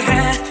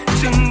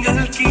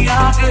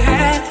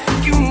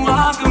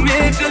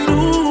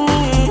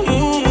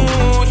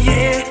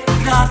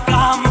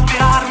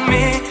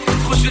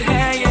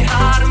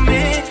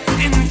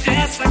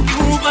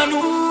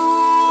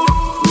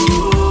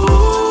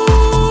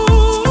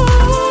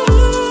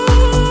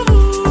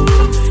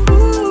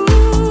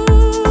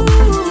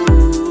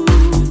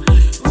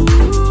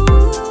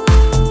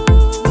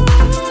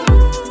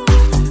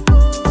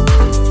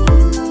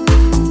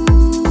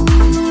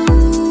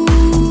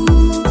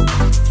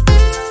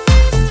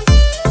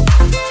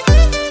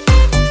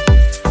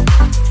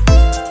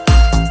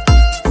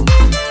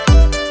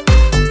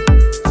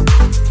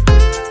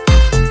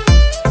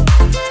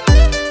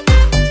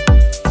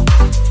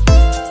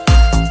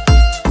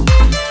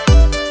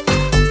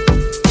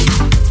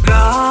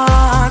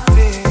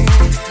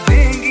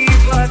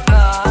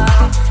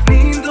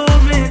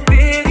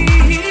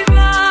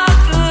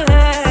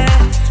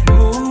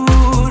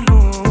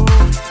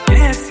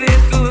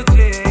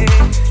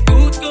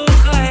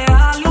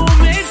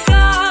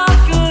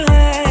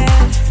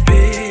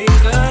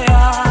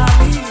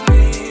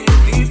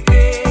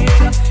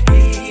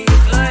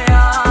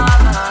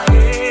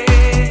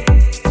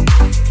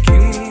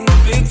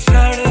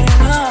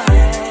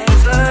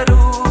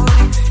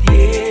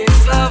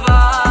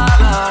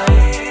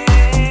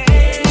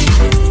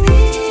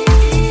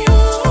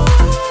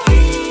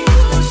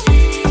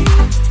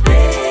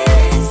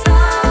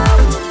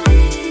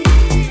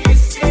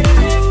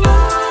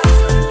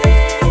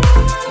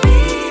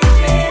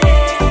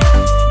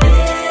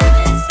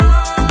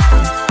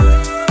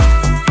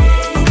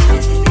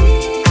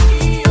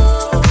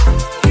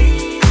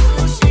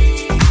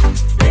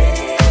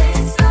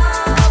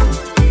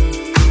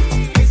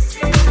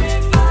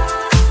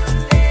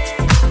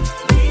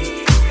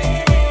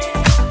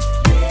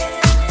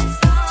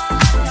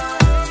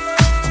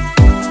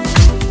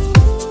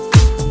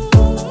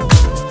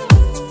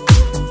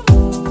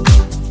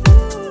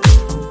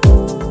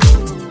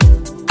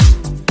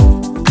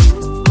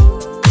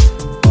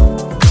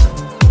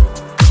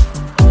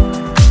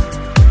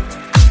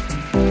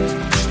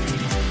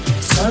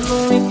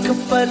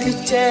पल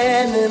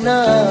चैन ना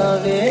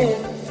आवे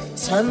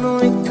सानू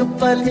एक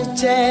पल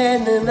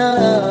चैन ना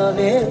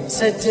आवे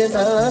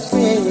सजना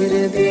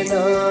तेरे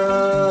बिना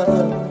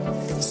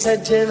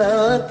सजना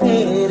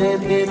तेरे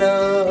बिना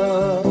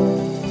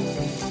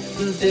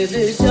दिल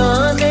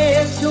जाने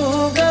क्यों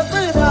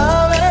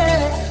घबरावे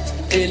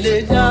दिल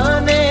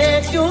जाने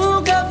क्यों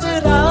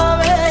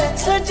घबरावे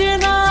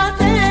सजना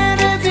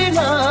तेरे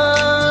बिना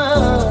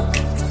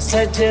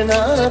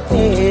सजना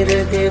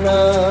तेरे बिना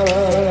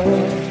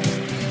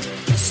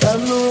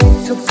सानू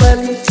एक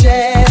पल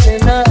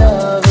चैन ना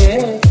आवे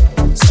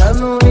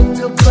सानू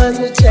एक पल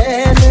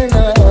चैन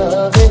ना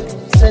आवे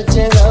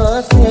सजना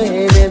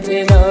तेरे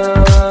बिना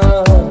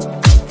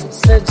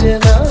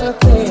सजना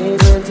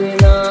तेरे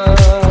बिना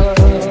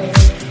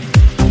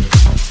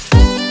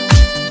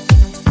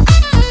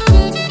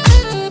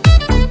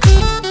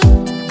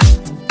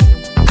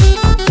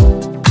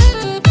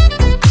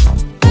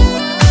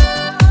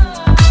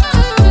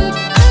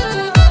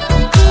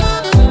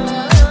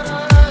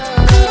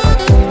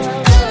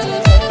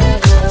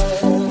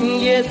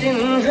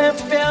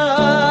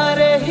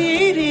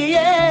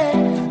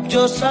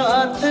जो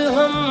साथ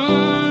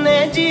हमने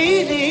जी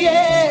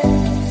लिए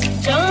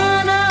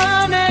जाना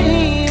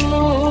नहीं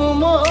मुंह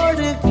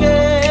मोड़ के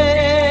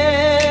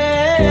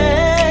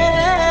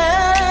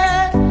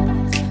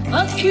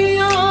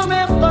अखियों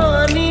में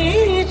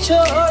पानी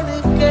छोड़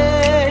के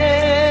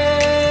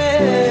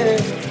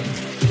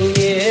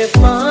ये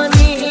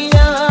पानी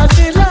आग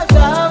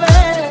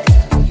लगावे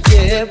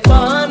ये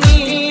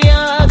पानी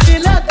आग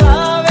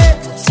लगावे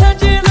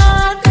सजना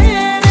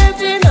तेरे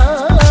बिना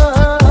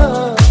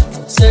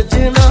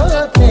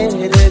सजना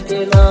तेरे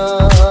बिना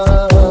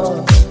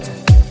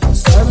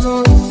सानू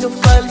एक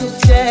पल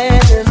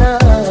चैन ना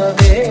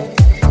आवे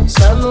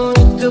सानू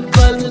एक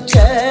पल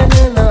चैन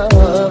ना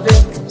आवे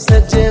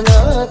सजना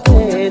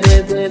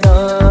तेरे बिना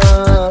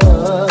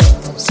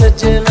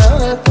सजना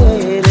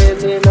तेरे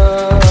बिना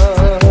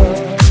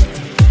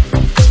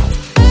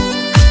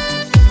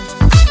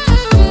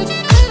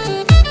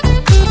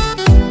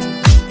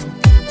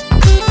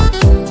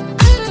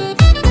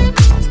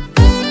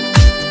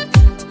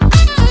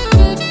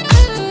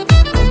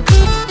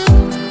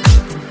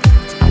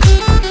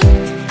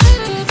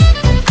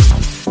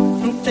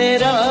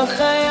तेरा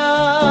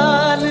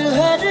ख्याल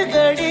हर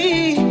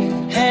घड़ी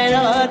है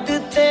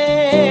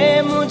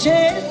आदतें मुझे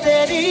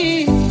तेरी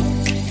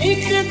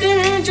एक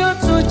दिन जो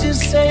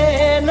तुझसे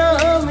ना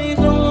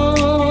मिलूं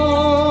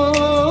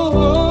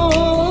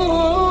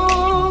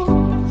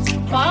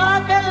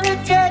पागल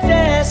के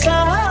जैसा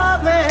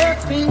मैं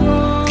पीऊं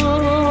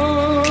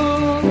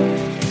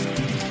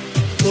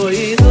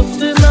कोई रुत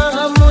ना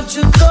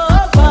मुझको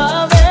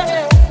भावे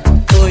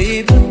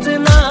कोई रुत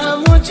ना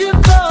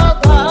मुझको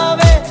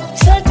भावे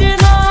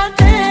सजना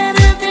तेरे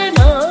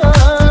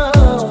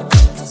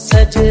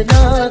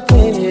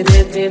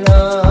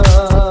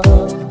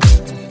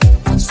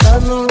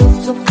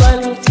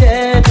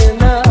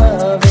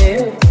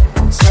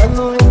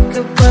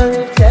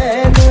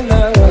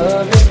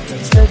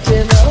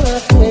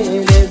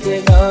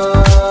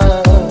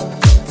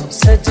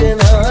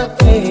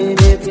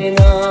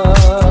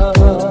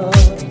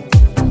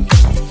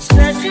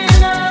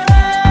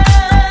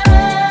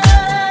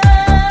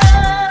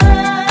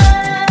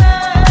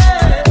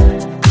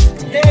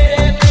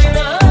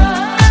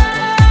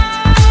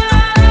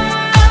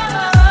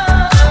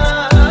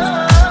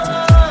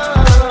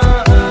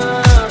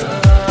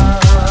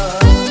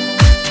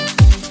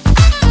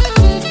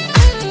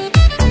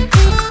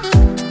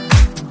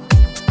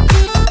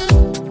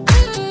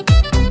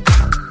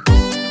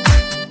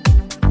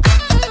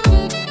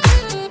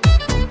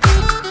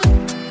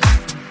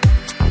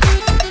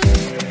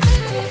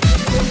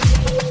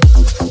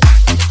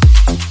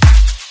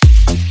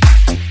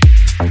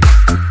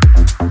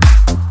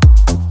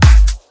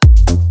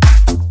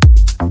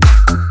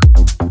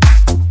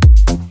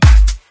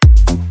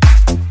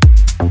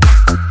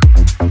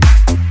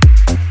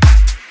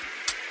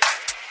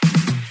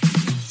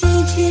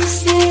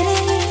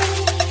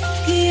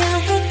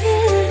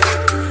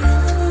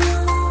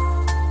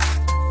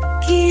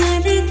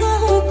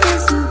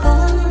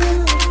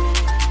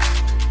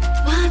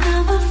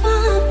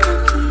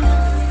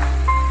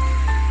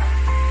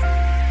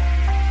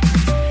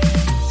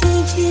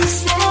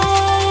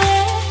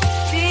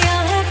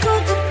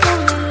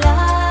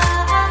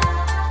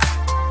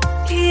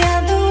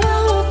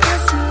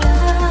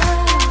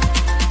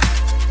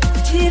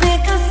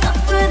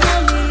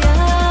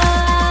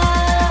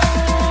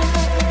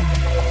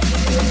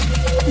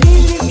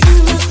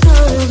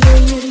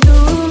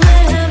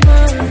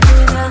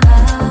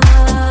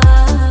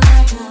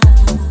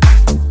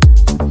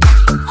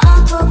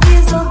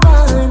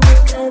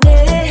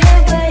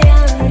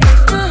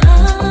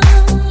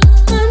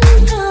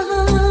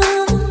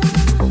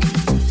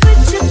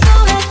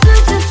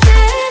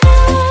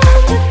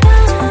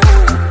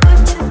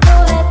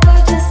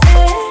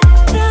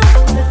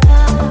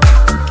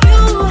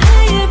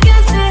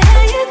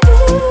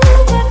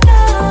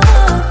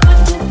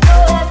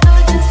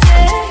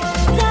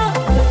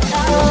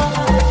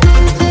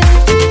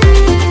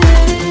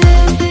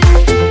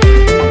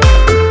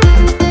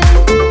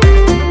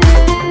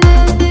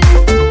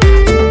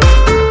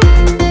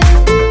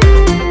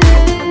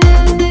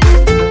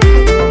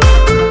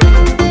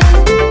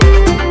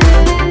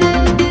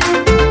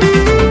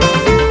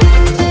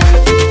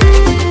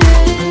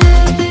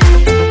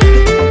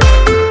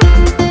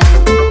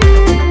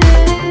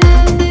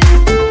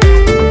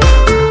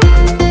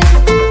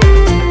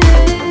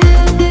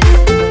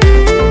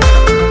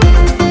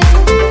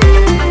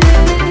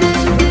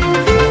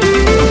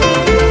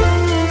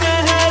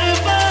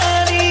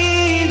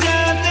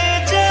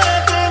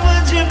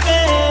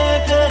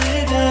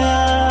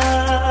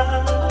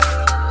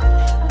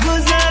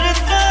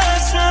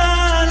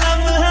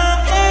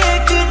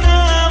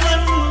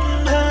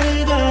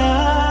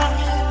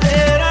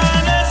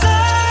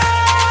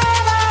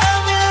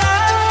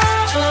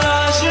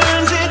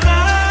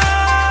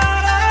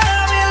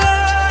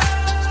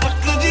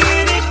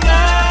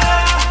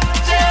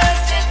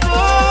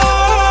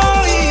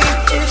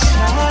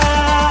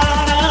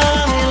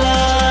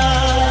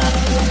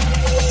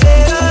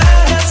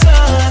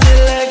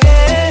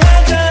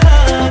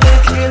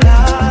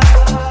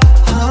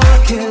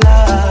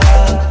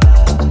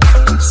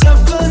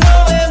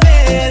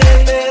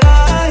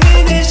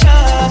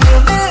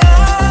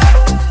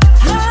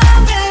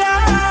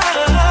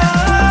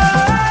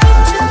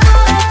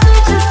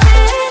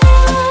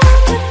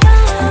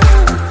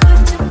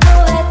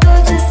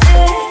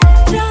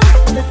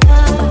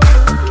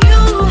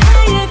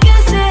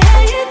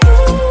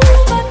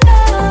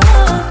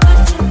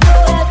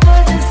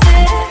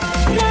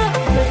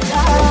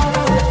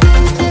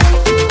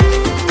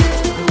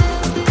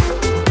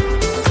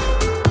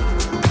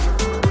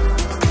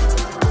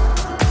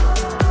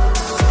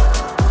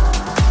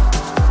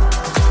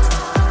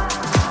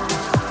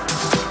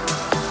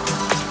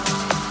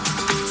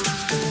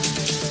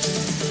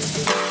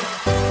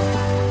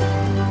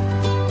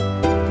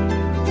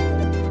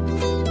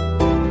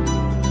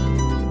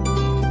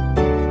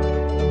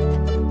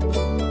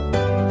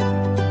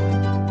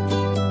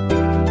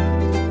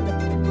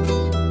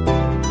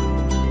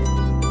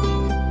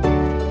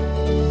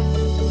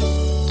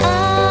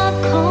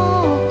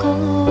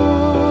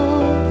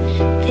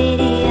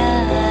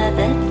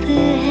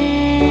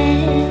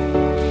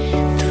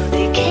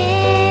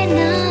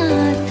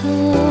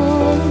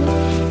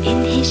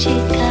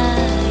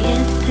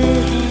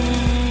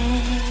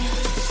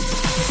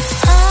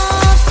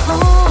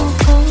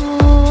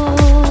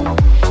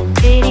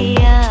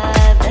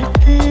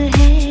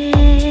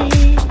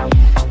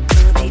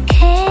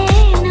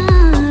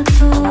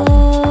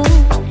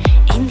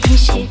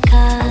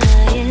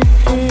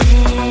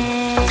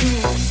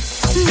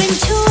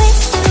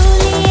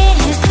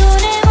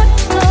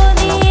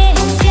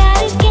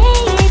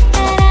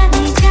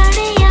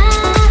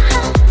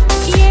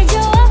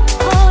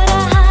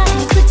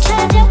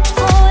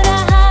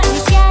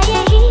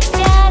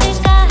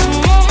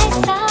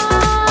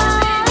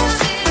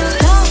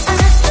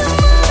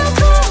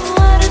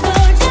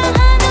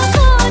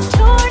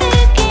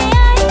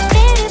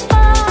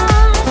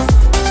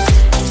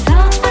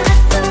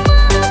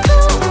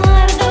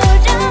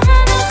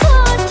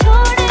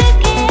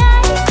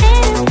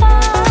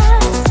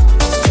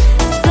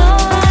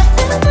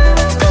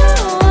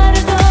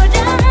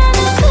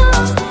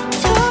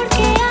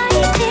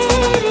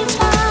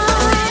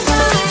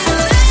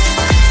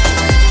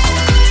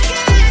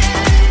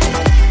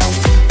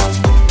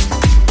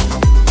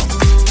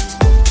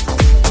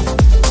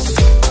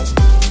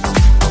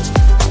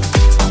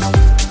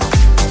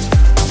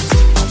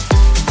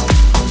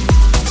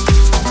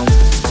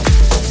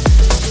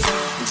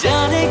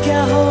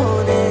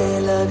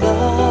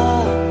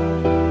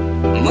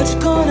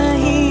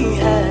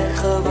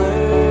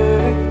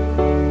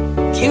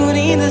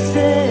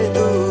से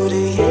दूर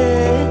ये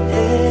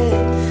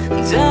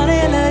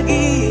जाने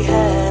लगी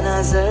है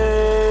नजर।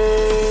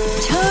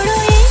 छोड़ो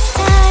ये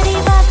सारी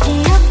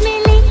बातें, अब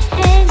मिली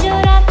है जो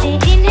रातें,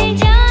 इन्हें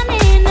जाने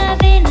न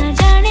देना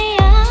जाने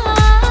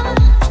यार।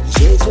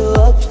 ये जो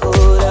अब हो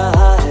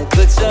रहा है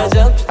कुछ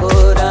अजब हो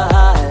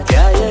रहा है,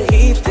 क्या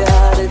यही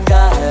प्यार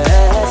का है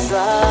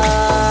ऐसा?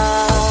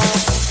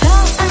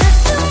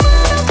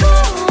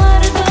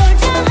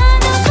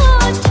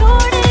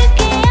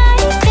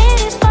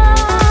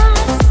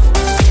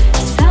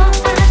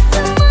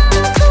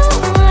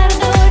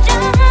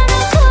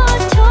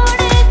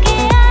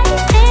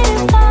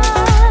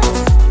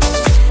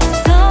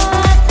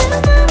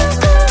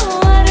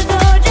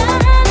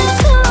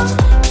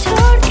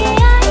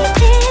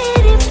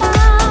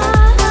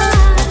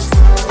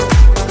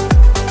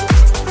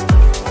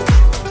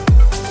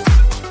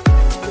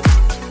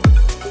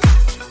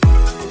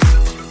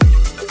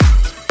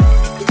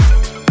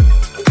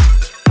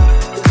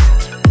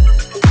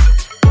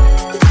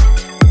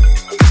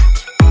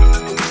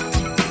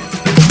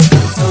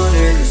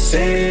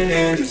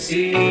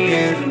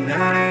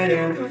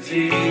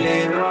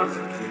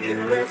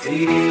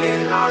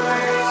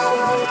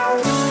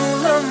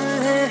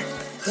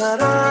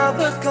 खराब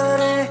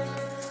करे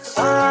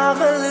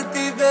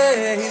गलती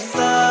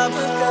बेहिसाब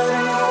करे,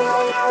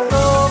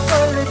 दो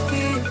पल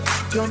की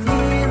जो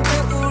नींद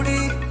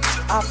उड़ी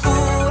आ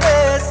पूरे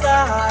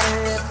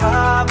सारे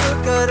ख्वाब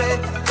करे।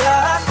 क्या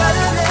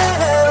करने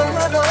हैं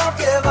मनों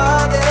के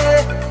वादे,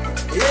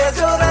 ये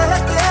जो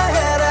रहते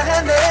हैं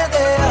रहने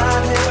दे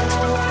आने।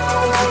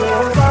 दो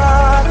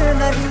बार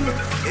नहीं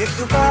एक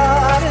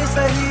बार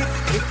सही,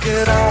 एक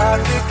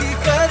रात की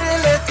कर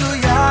ले तू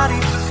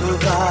यारी,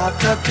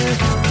 सुदाकत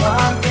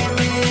मांगे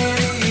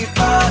मेरी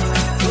बात,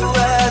 तू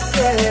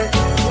ऐसे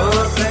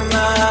से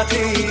ना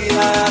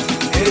दिया।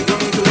 ये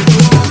गुम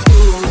टूट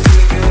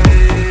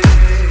गए,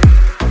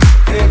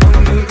 ये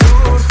गुम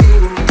टूट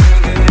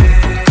गए।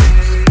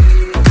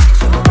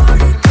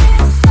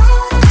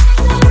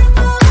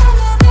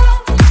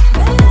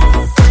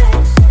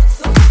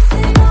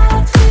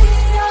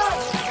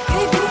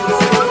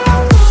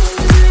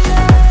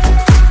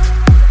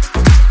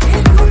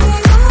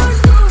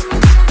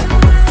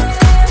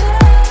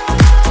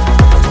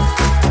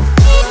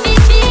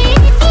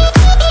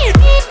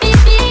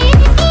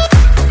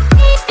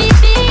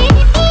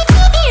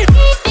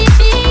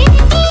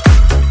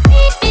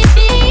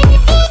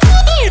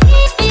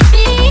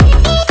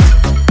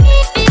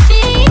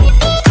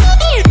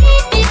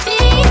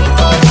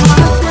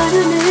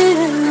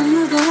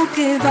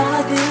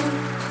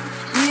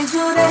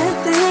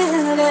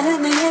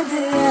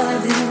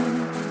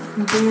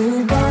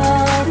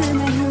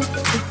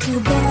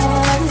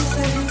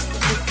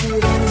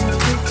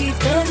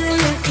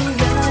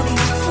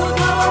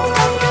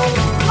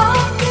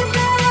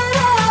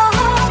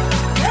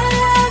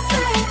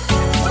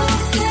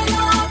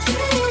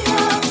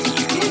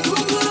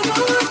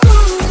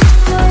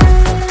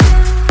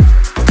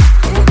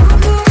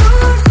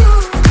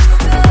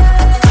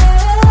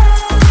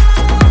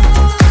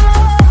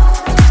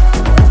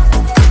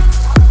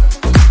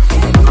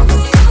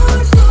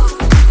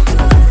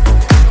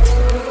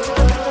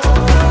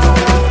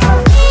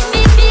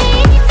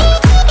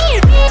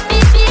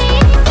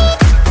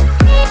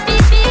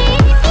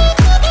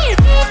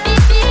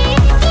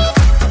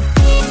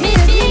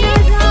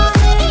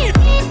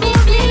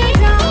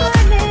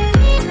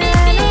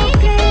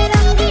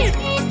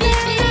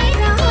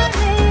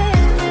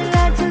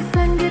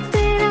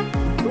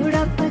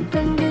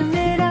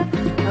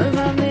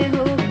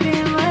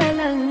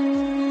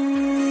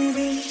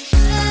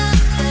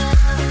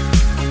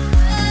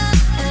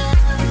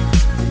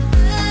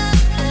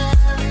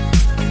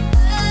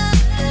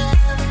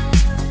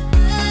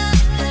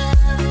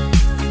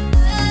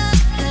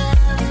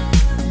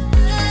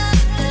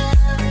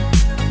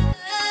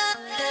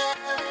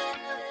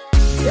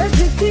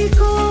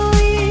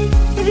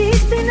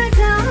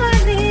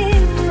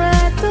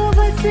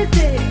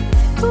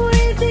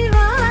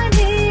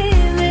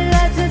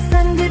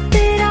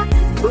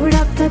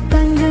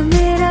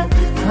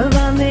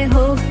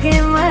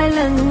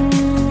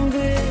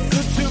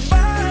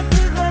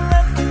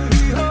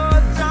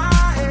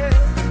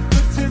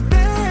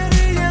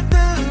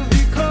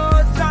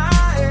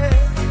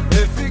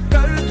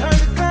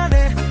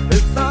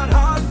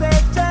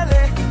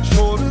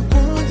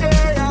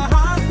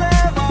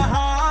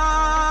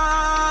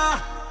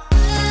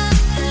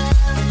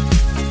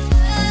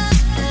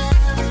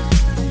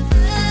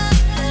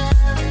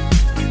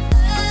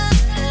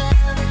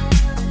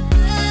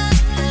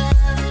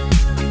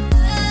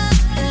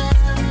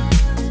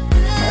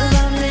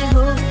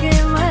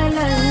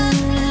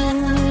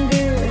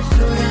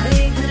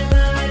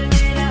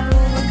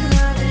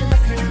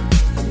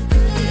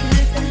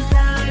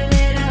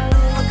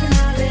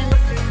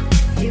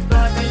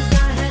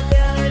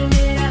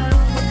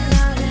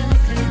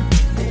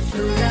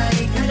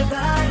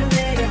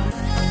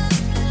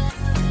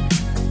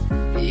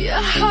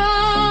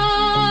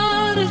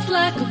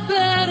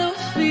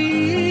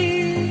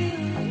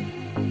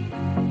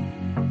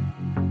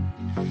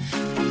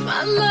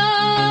 My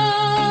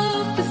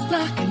love is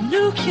like a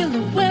nuclear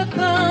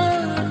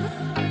weapon.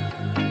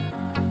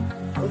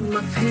 Oh,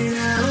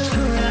 मखना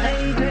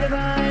छुड़ाई घर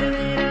बार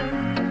मेरा,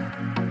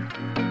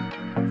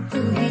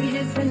 तू ही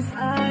है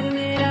संसार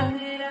मेरा.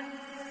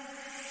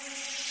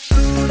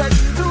 सूरज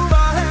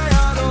डूबा है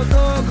यारो,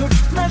 दो घुट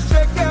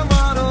नशे के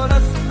मारो,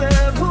 रास्ते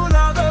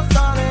भुला दो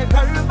सारे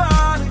घर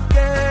बार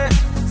के.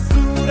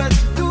 सूरज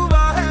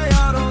डूबा है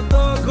यारो,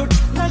 दो घुट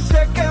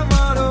नशे के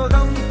मारो,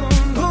 गम तुम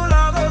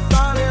भुला दो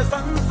सारे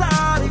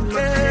संसार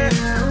के.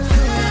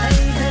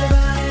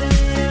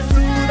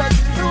 सूरज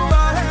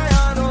डूबा है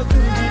यारो,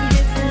 दो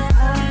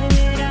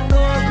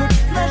घुट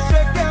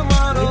नशे के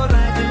मारो.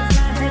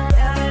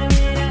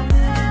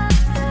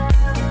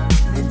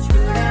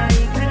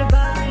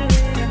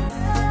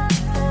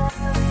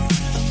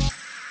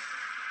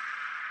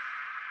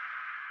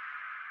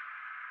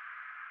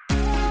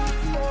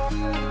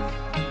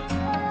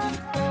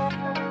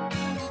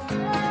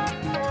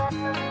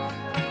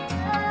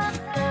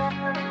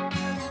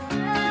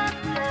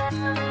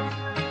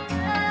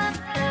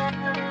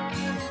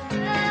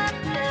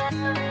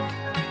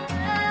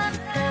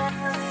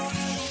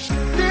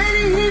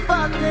 तेरी ही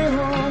बातें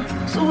हो,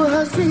 सुबह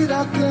सी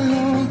रातें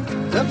हो,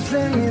 जब से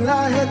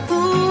मिला है तू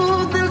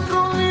दिल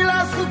को मिला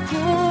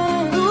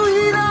सुकून. तू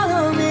ही राह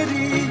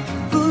मेरी,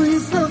 तू ही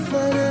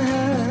सफर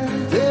है,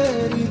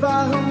 तेरी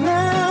बाहों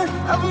में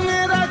अब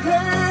मेरा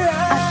घर है.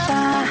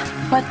 अता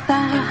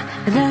पता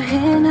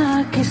रहे ना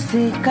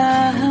किसी का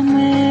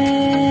हमें,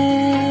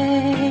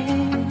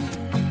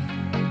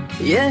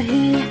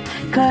 यही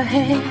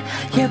कहे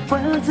ये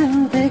पल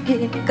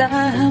जिंदगी का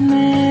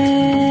हमें.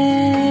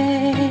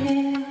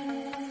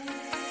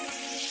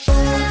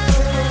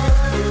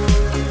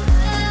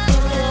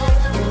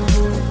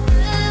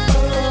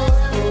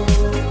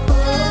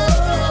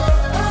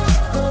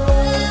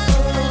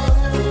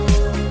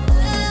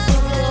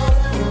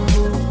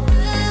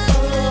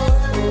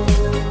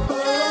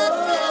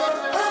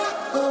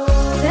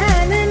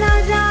 चैन न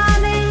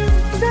जाने,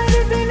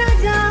 दर्द न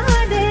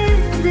जाने,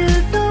 दिल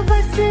तो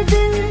बस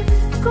दिल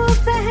को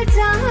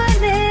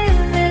पहचाने.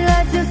 मिला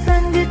जो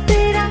संग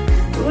तेरा,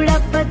 उड़ा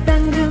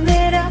पतंग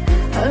मेरा,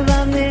 हवा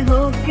में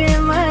होके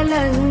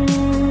मलंग.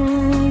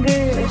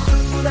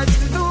 सूरज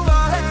डूबा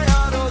है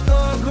यारो,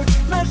 दो घुट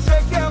नशे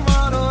के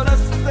मारो,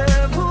 रास्ते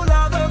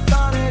भुला दो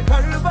सारे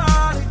घर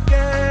बार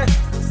के.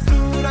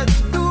 सूरज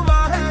डूबा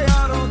है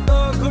यारो, दो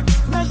घुट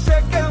नशे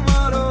के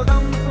मारो,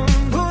 गम तुम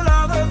भुला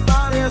दो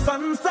सारे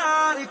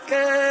संसार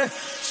के.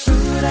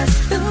 सूरज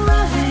डूबा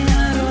है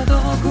यारो, दो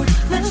घुट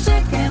नशे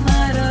के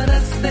मारो,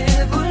 रास्ते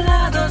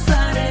भुला दो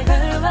सारे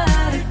घर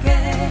बार के.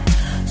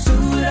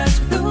 सूरज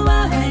डूबा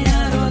है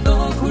यारो, दो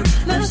घुट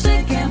नशे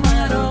के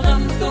मारो,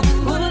 गम तुम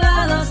भुला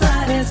दो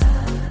सारे.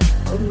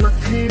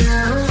 मखना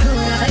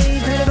छुड़ाई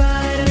घर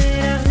बार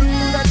मेरा.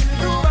 सूरज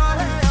डूबा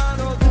है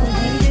यारो, तू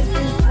ही है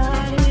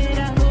संसार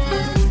मेरा.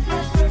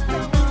 नशे के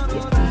मारो,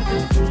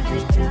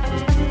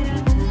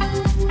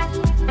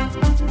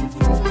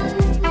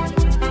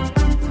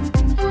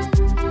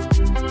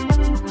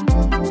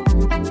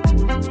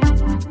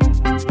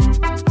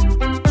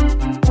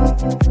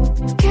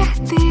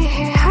 कहते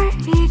हैं हर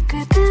एक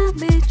दिल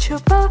में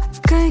छुपा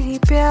कहीं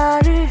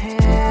प्यार है,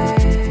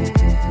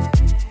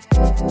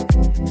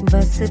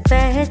 बस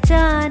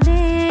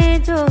पहचाने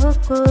जो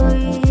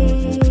कोई.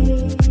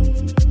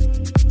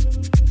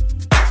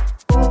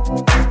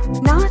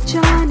 ना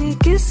जाने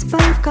किस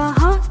पल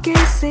कहाँ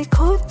कैसे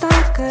खोता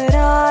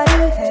करार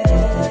है.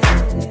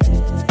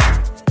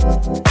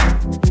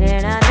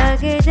 नैना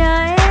लग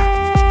जाए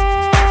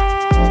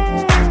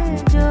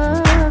जो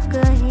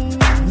कहीं,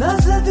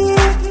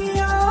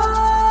 नजदीकियों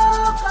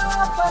का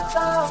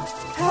पता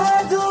है,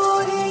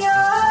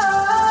 दूरियां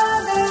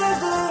मिल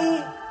गई.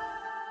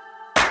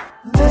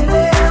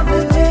 मिले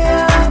मुझे,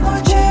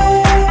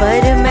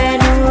 पर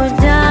मैनू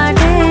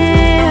जाने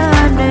या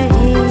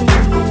नहीं.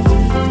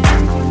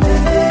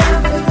 मिले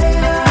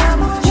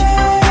मुझे,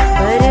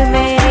 पर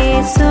मेरी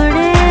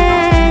सुने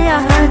या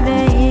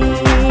नहीं.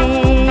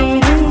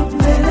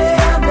 मिले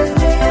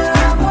मुझे,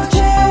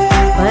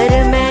 पर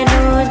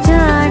मैनू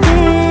जाने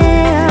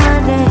या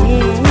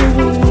नहीं.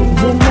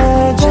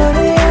 जिन्हें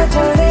जड़िया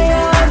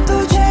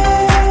तुझे,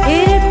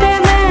 इरते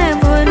मैं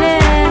भूले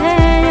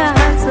या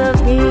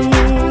सभी.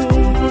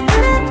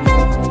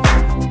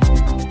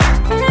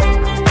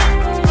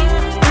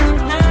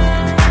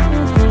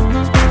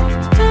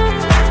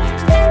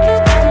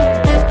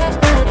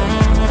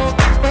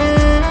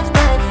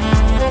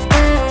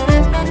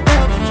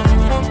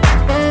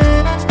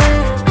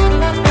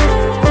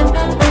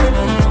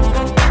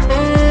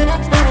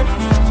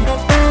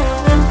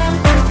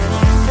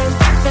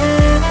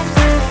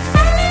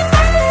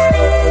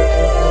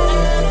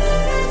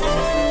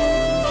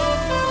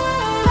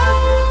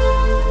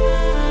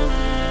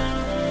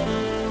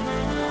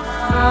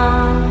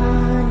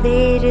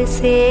 देर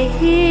से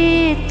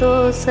ही तो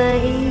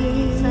सही,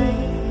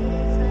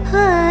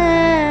 हाँ,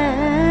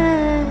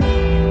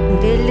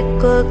 दिल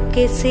को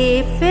किसी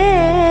पे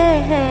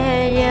है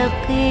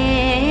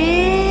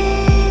यकीन.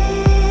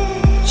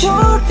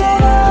 छूटे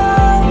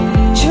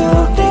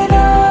ना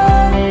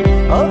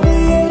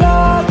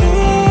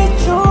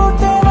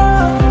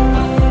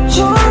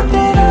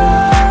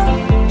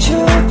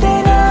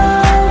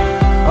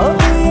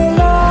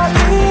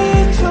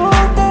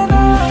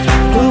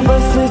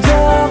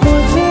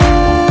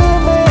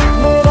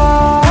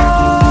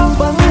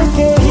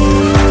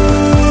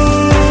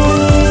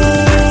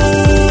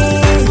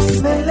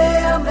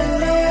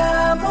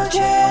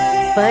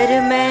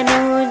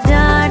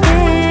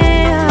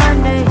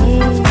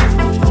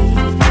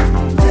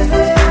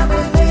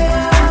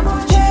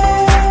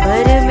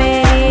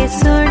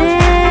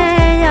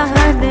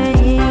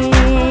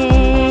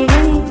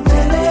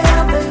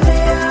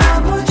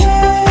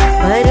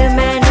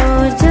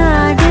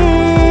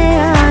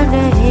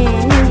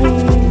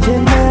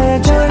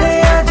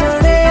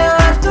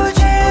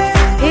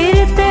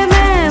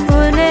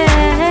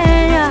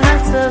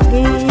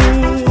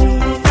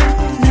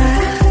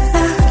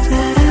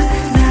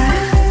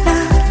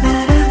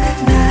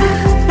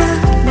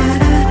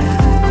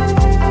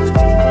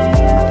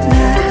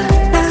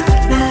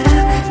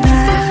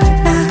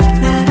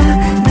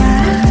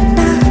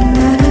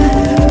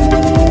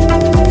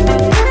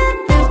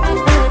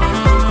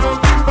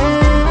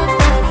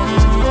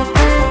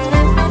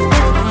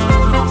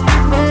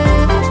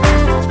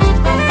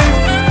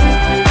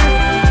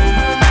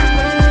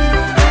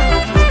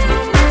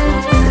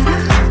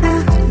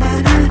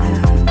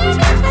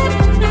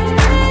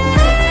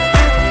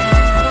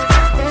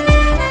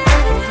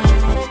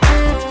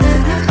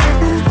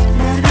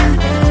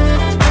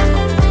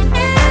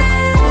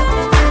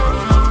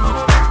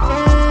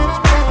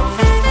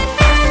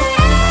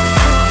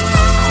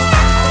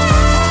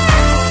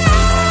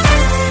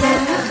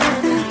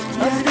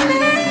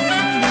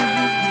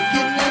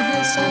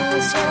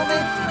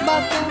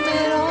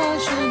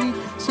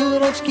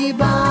सूरज की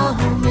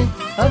बाहों में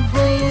अब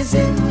ये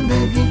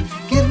जिंदगी,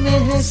 गिरने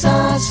हैं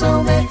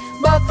सांसों में,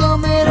 बातों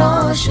में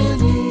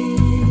रोशनी।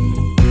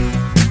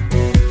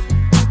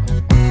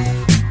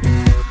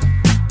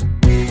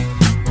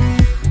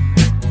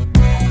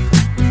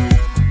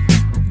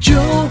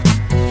 जो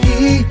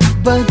ही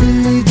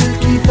बदली दिल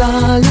की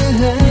ताल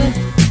है,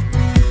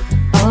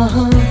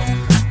 आहा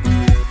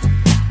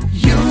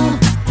यूं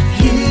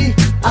ही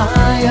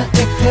आया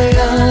एक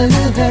ख्याल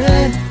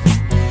है,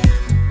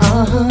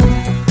 आहा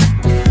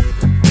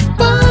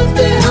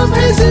पाते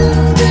हमें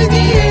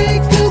जिंदगी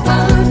एक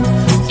बार,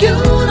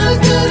 क्यों न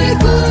करे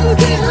खुल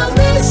के हम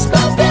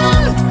इसका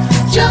प्यार,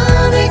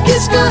 जाने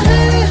किसका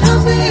है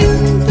हमें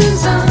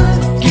इंतजार,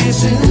 कि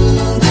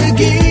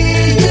जिंदगी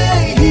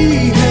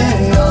यही है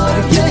और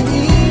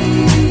यही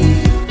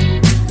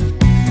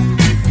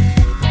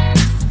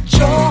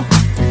जो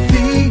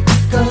भी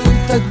कल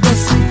तक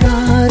बस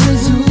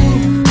आरज़ू,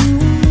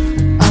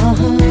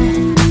 आहा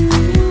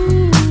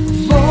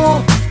वो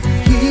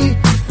ही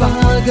पा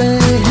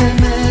गए हैं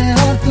मैं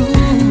और तू,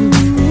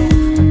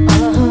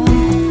 आहा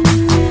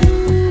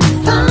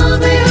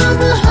थामे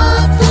हम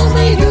हाथों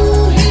में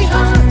यूं ही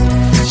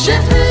हाथ,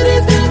 शहर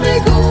दिल में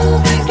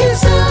घूमे के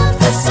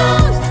साथ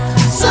साथ,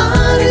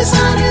 सारे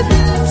सारे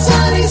दिन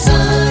सारी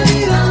सारी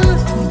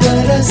रात,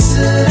 बरस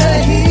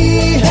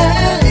रही है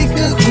एक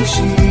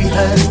खुशी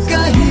हर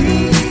कहीं।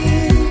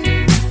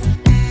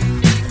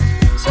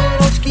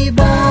 सूरज की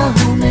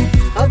बाहों में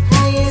अब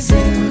ये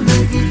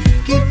जिंदगी,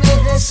 गिरने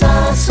हैं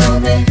सांसों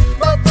में,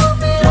 बातों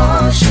में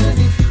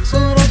रोशनी।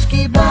 सूरज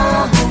की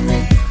बाहों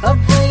में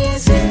अब ये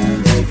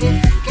जिंदगी,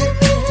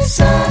 गिरने हैं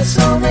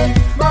सांसों में,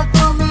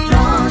 बातों में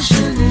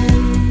रोशनी।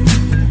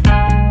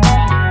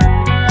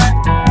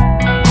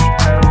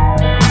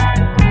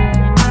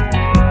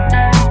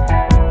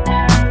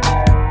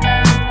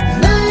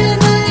 नए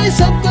नए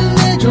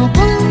सपने जो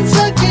बन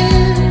सके,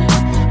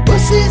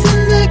 उसी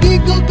जिंदगी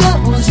को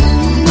कहो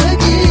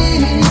जिंदगी,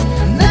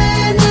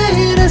 नए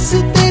नए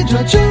रास्ते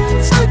जो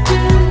चुन सके,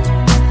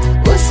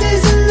 उसी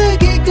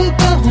जिंदगी को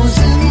कहो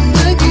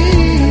जिंदगी,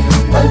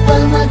 पल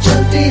पल में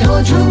चलती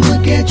हो झूम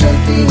के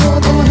चलती हो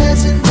वो है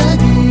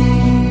जिंदगी।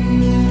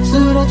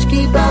 सूरज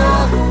की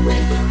बाहों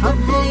में अब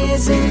है ये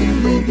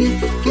जिंदगी,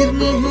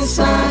 गिरने हैं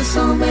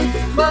सांसों में,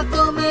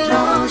 बातों में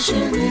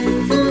रोशनी।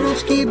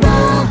 सूरज की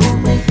बाहों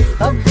में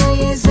अब है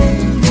ये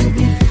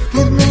जिंदगी,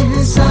 गिरने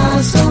हैं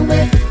सांसों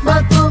में,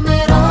 बातों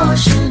में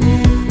रोशनी।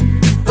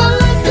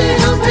 पाते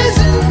हमें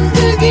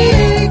जिंदगी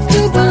एक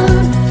बार,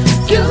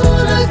 क्यों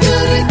न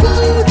करे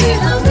खुल के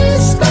हम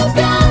इसका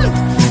प्यार,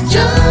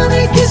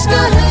 जाने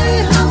किसका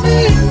है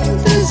हमें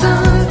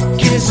इंतजार,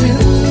 कि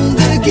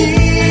जिंदगी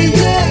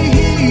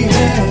यही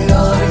है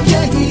और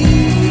यही।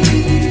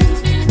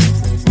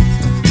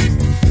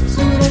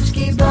 सूरज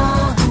की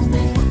बाहों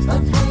में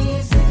अब ये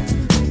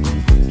जिंदगी,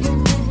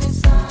 गिरने हैं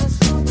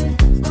सांसों में,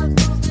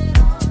 बातों में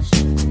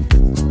रोशनी।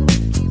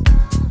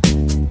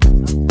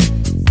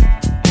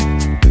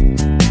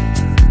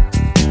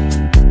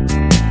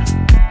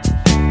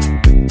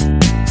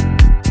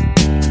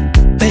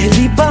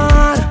 पहली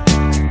बार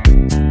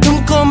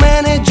तुमको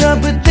मैंने जब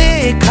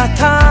देखा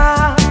था,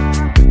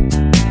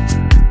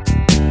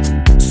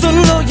 सुन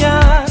लो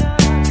यार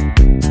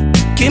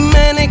कि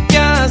मैंने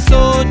क्या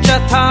सोचा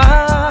था,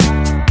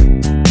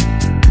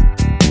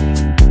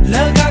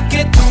 लगा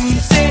के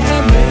तुमसे है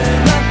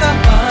मिलना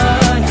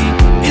तबाही,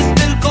 इस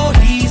दिल को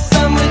ही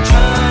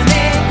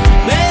समझाने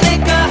मैंने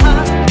कहा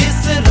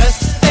इस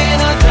रास्ते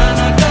ना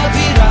जाना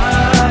कभी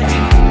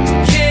राही,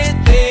 ये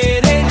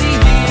तेरे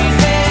लिए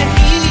है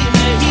ही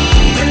नहीं।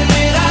 दिल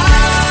मेरा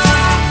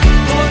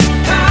वो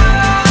रुठा,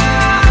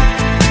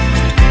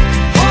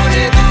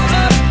 होने दो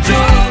अब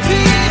जो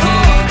भी हो,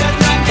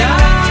 करना क्या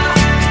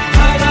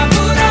भला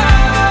बुरा,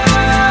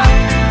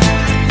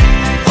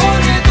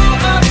 होने दो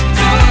अब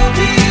जो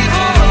भी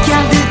हो। क्या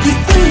दिल की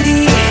सुन ली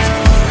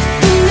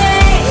तुमने,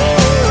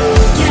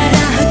 क्या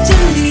राह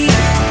चुन ली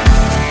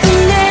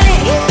तुमने,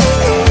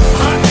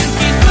 हाँ दिल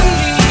की सुन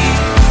ली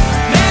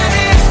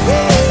मैंने,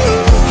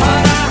 हाँ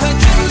राह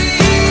चुन ली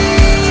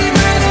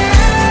मैंने।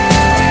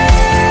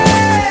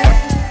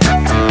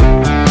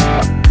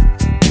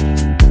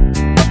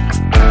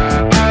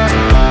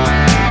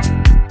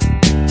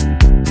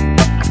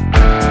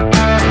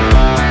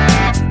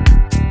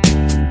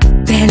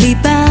 पहली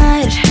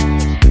बार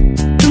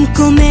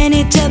तुमको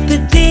मैंने जब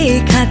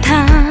देखा था,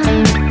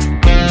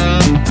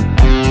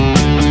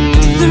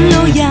 सुन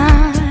लो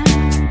यार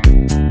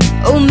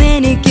ओ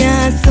मैंने क्या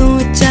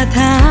सोचा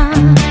था,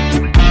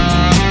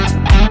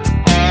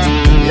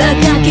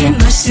 लगा के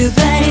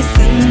मशवरे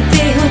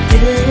सुनते हो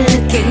दिल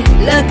के,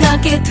 लगा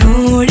के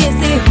थोड़े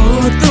से हो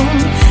तुम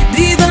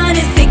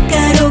दीवाने से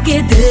करोगे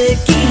दिल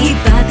की ही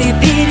बातें,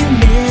 फिर